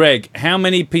 Okay, Greg, how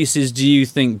many pieces do you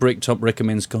think Bricktop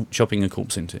recommends chopping a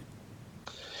corpse into?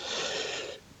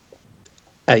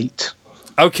 8.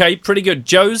 Okay, pretty good.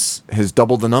 Joe's? Has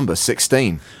doubled the number,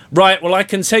 16. Right, well, I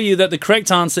can tell you that the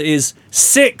correct answer is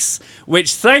 6,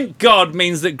 which, thank God,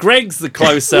 means that Greg's the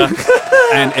closer.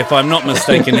 And if I'm not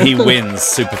mistaken, he wins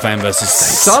Superfan versus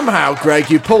Stapes. Somehow, Greg,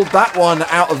 you pulled that one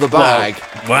out of the bag.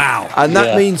 Wow. And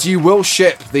that means you will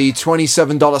ship the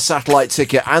 $27 satellite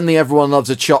ticket and the Everyone Loves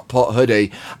a Chop Pot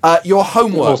hoodie. Your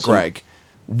homework, Greg.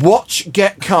 Watch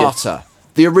Get Carter.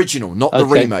 The original, not the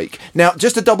remake. Now,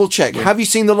 just to double check, have you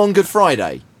seen The Long Good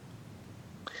Friday?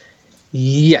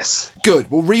 Yes. Good.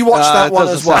 We'll rewatch that one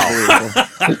as well.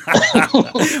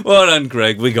 Well done,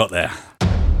 Greg. We got there.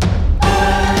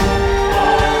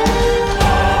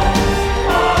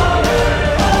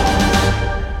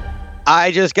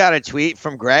 I just got a tweet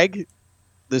from Greg,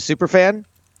 the superfan.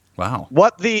 Wow.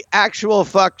 What the actual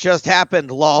fuck just happened,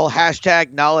 lol.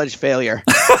 # knowledge failure.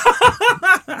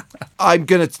 I'm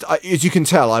going to, as you can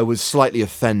tell, I was slightly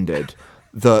offended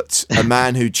that a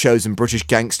man who'd chosen British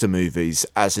gangster movies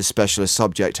as his specialist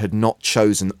subject had not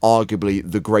chosen arguably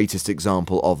the greatest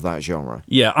example of that genre.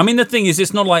 Yeah, I mean, the thing is,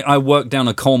 it's not like I work down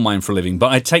a coal mine for a living,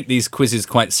 but I take these quizzes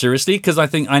quite seriously because I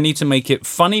think I need to make it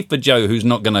funny for Joe, who's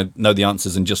not going to know the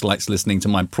answers and just likes listening to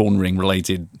my prawn ring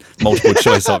related multiple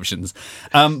choice options.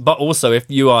 But also, if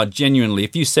you are genuinely,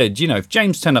 if you said, if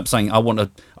James turned up saying, I want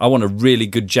a really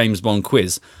good James Bond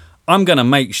quiz, I'm going to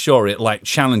make sure it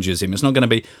challenges him. It's not going to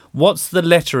be, what's the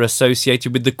letter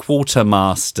associated with the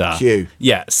quartermaster? Q.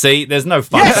 Yeah, see, there's no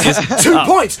fun. Yes! 2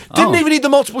 points! Didn't even need the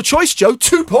multiple choice, Joe.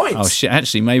 2 points! Oh, shit.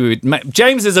 Actually, maybe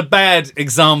James is a bad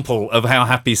example of how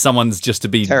happy someone's just to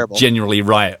be generally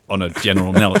right on a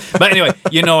general level. But anyway,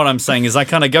 you know what I'm saying is I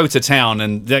kind of go to town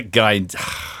and that guy...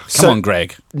 Come on,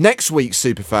 Greg. Next week's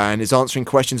Superfan is answering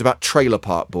questions about Trailer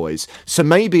Park Boys. So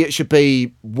maybe it should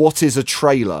be, what is a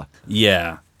trailer?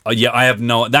 Yeah. I have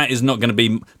no. That is not going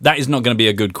to be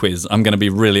a good quiz. I'm going to be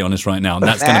really honest right now.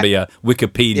 That's going to be a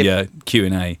Wikipedia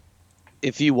Q&A.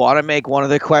 If you want to make one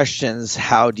of the questions,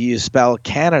 how do you spell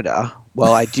Canada?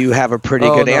 Well, I do have a pretty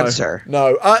good answer.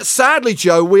 No, sadly,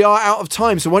 Joe, we are out of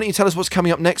time. So why don't you tell us what's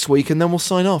coming up next week, and then we'll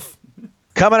sign off.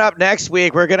 Coming up next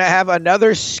week, we're going to have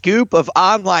another scoop of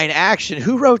online action.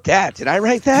 Who wrote that? Did I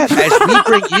write that? As we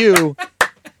bring you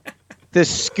the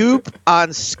scoop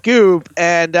on Scoop.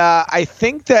 And I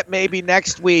think that maybe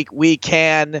next week we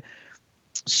can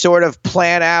sort of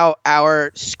plan out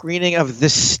our screening of The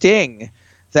Sting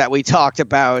that we talked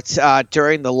about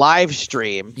during the live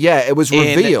stream. Yeah, it was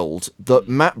revealed that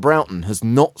Matt Broughton has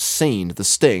not seen The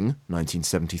Sting,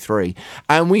 1973,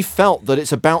 and we felt that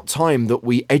it's about time that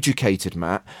we educated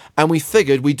Matt, and we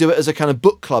figured we'd do it as a kind of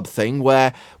book club thing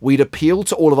where we'd appeal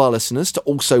to all of our listeners to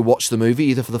also watch the movie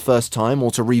either for the first time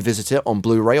or to revisit it on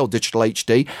Blu-ray or digital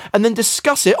HD, and then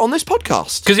discuss it on this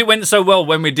podcast. Because it went so well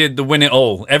when we did the Win It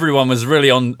All. Everyone was really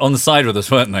on the side with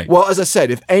us, weren't they? Well, as I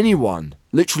said, if anyone...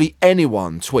 literally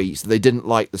anyone tweets that they didn't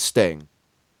like The Sting,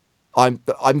 I'm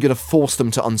going to force them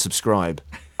to unsubscribe.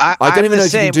 I don't even know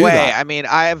if you can do way. that. I mean,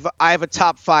 I have a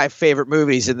top 5 favorite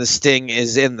movies, and The Sting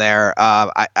is in there.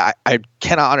 I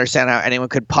cannot understand how anyone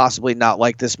could possibly not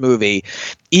like this movie.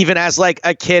 Even as like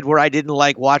a kid, where I didn't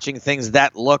like watching things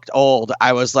that looked old,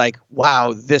 I was like,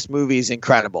 "Wow, this movie is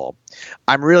incredible."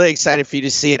 I'm really excited for you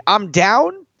to see it. I'm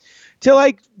down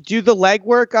to do the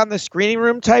legwork on the screening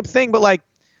room type thing, but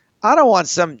I don't want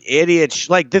some idiot.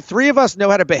 The three of us know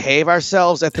how to behave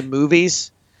ourselves at the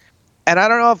movies. And I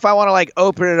don't know if I want to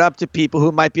open it up to people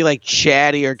who might be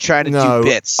chatty or trying to do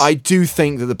bits. I do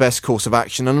think that the best course of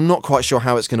action, and I'm not quite sure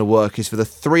how it's going to work, is for the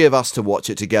three of us to watch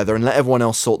it together and let everyone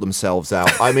else sort themselves out.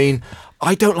 I mean,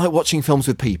 I don't like watching films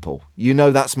with people.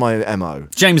 That's my MO.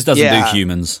 James doesn't do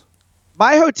humans.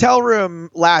 My hotel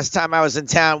room last time I was in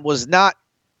town was not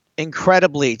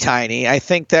incredibly tiny. I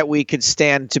think that we could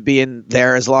stand to be in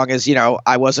there as long as,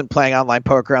 I wasn't playing online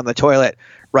poker on the toilet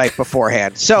right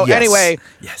beforehand. So anyway,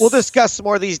 we'll discuss some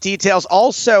more of these details.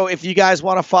 Also, if you guys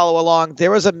want to follow along, there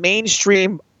was a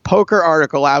mainstream poker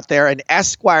article out there in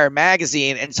Esquire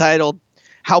magazine entitled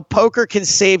How Poker Can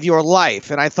Save Your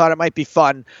Life. And I thought it might be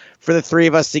fun for the three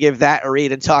of us to give that a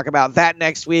read and talk about that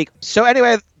next week. So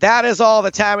anyway, that is all the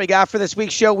time we got for this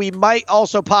week's show. We might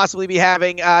also possibly be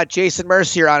having Jason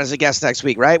Mercier on as a guest next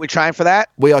week, right? We trying for that?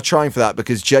 We are trying for that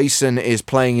because Jason is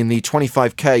playing in the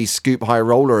 25K Scoop High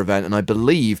Roller event, and I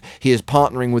believe he is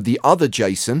partnering with the other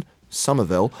Jason,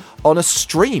 Somerville, on a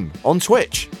stream on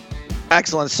Twitch.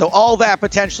 Excellent. So all that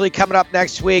potentially coming up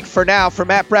next week. For now, for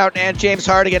Matt Broughton and James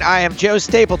Hartigan, I am Joe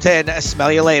Stapleton.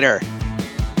 Smell you later.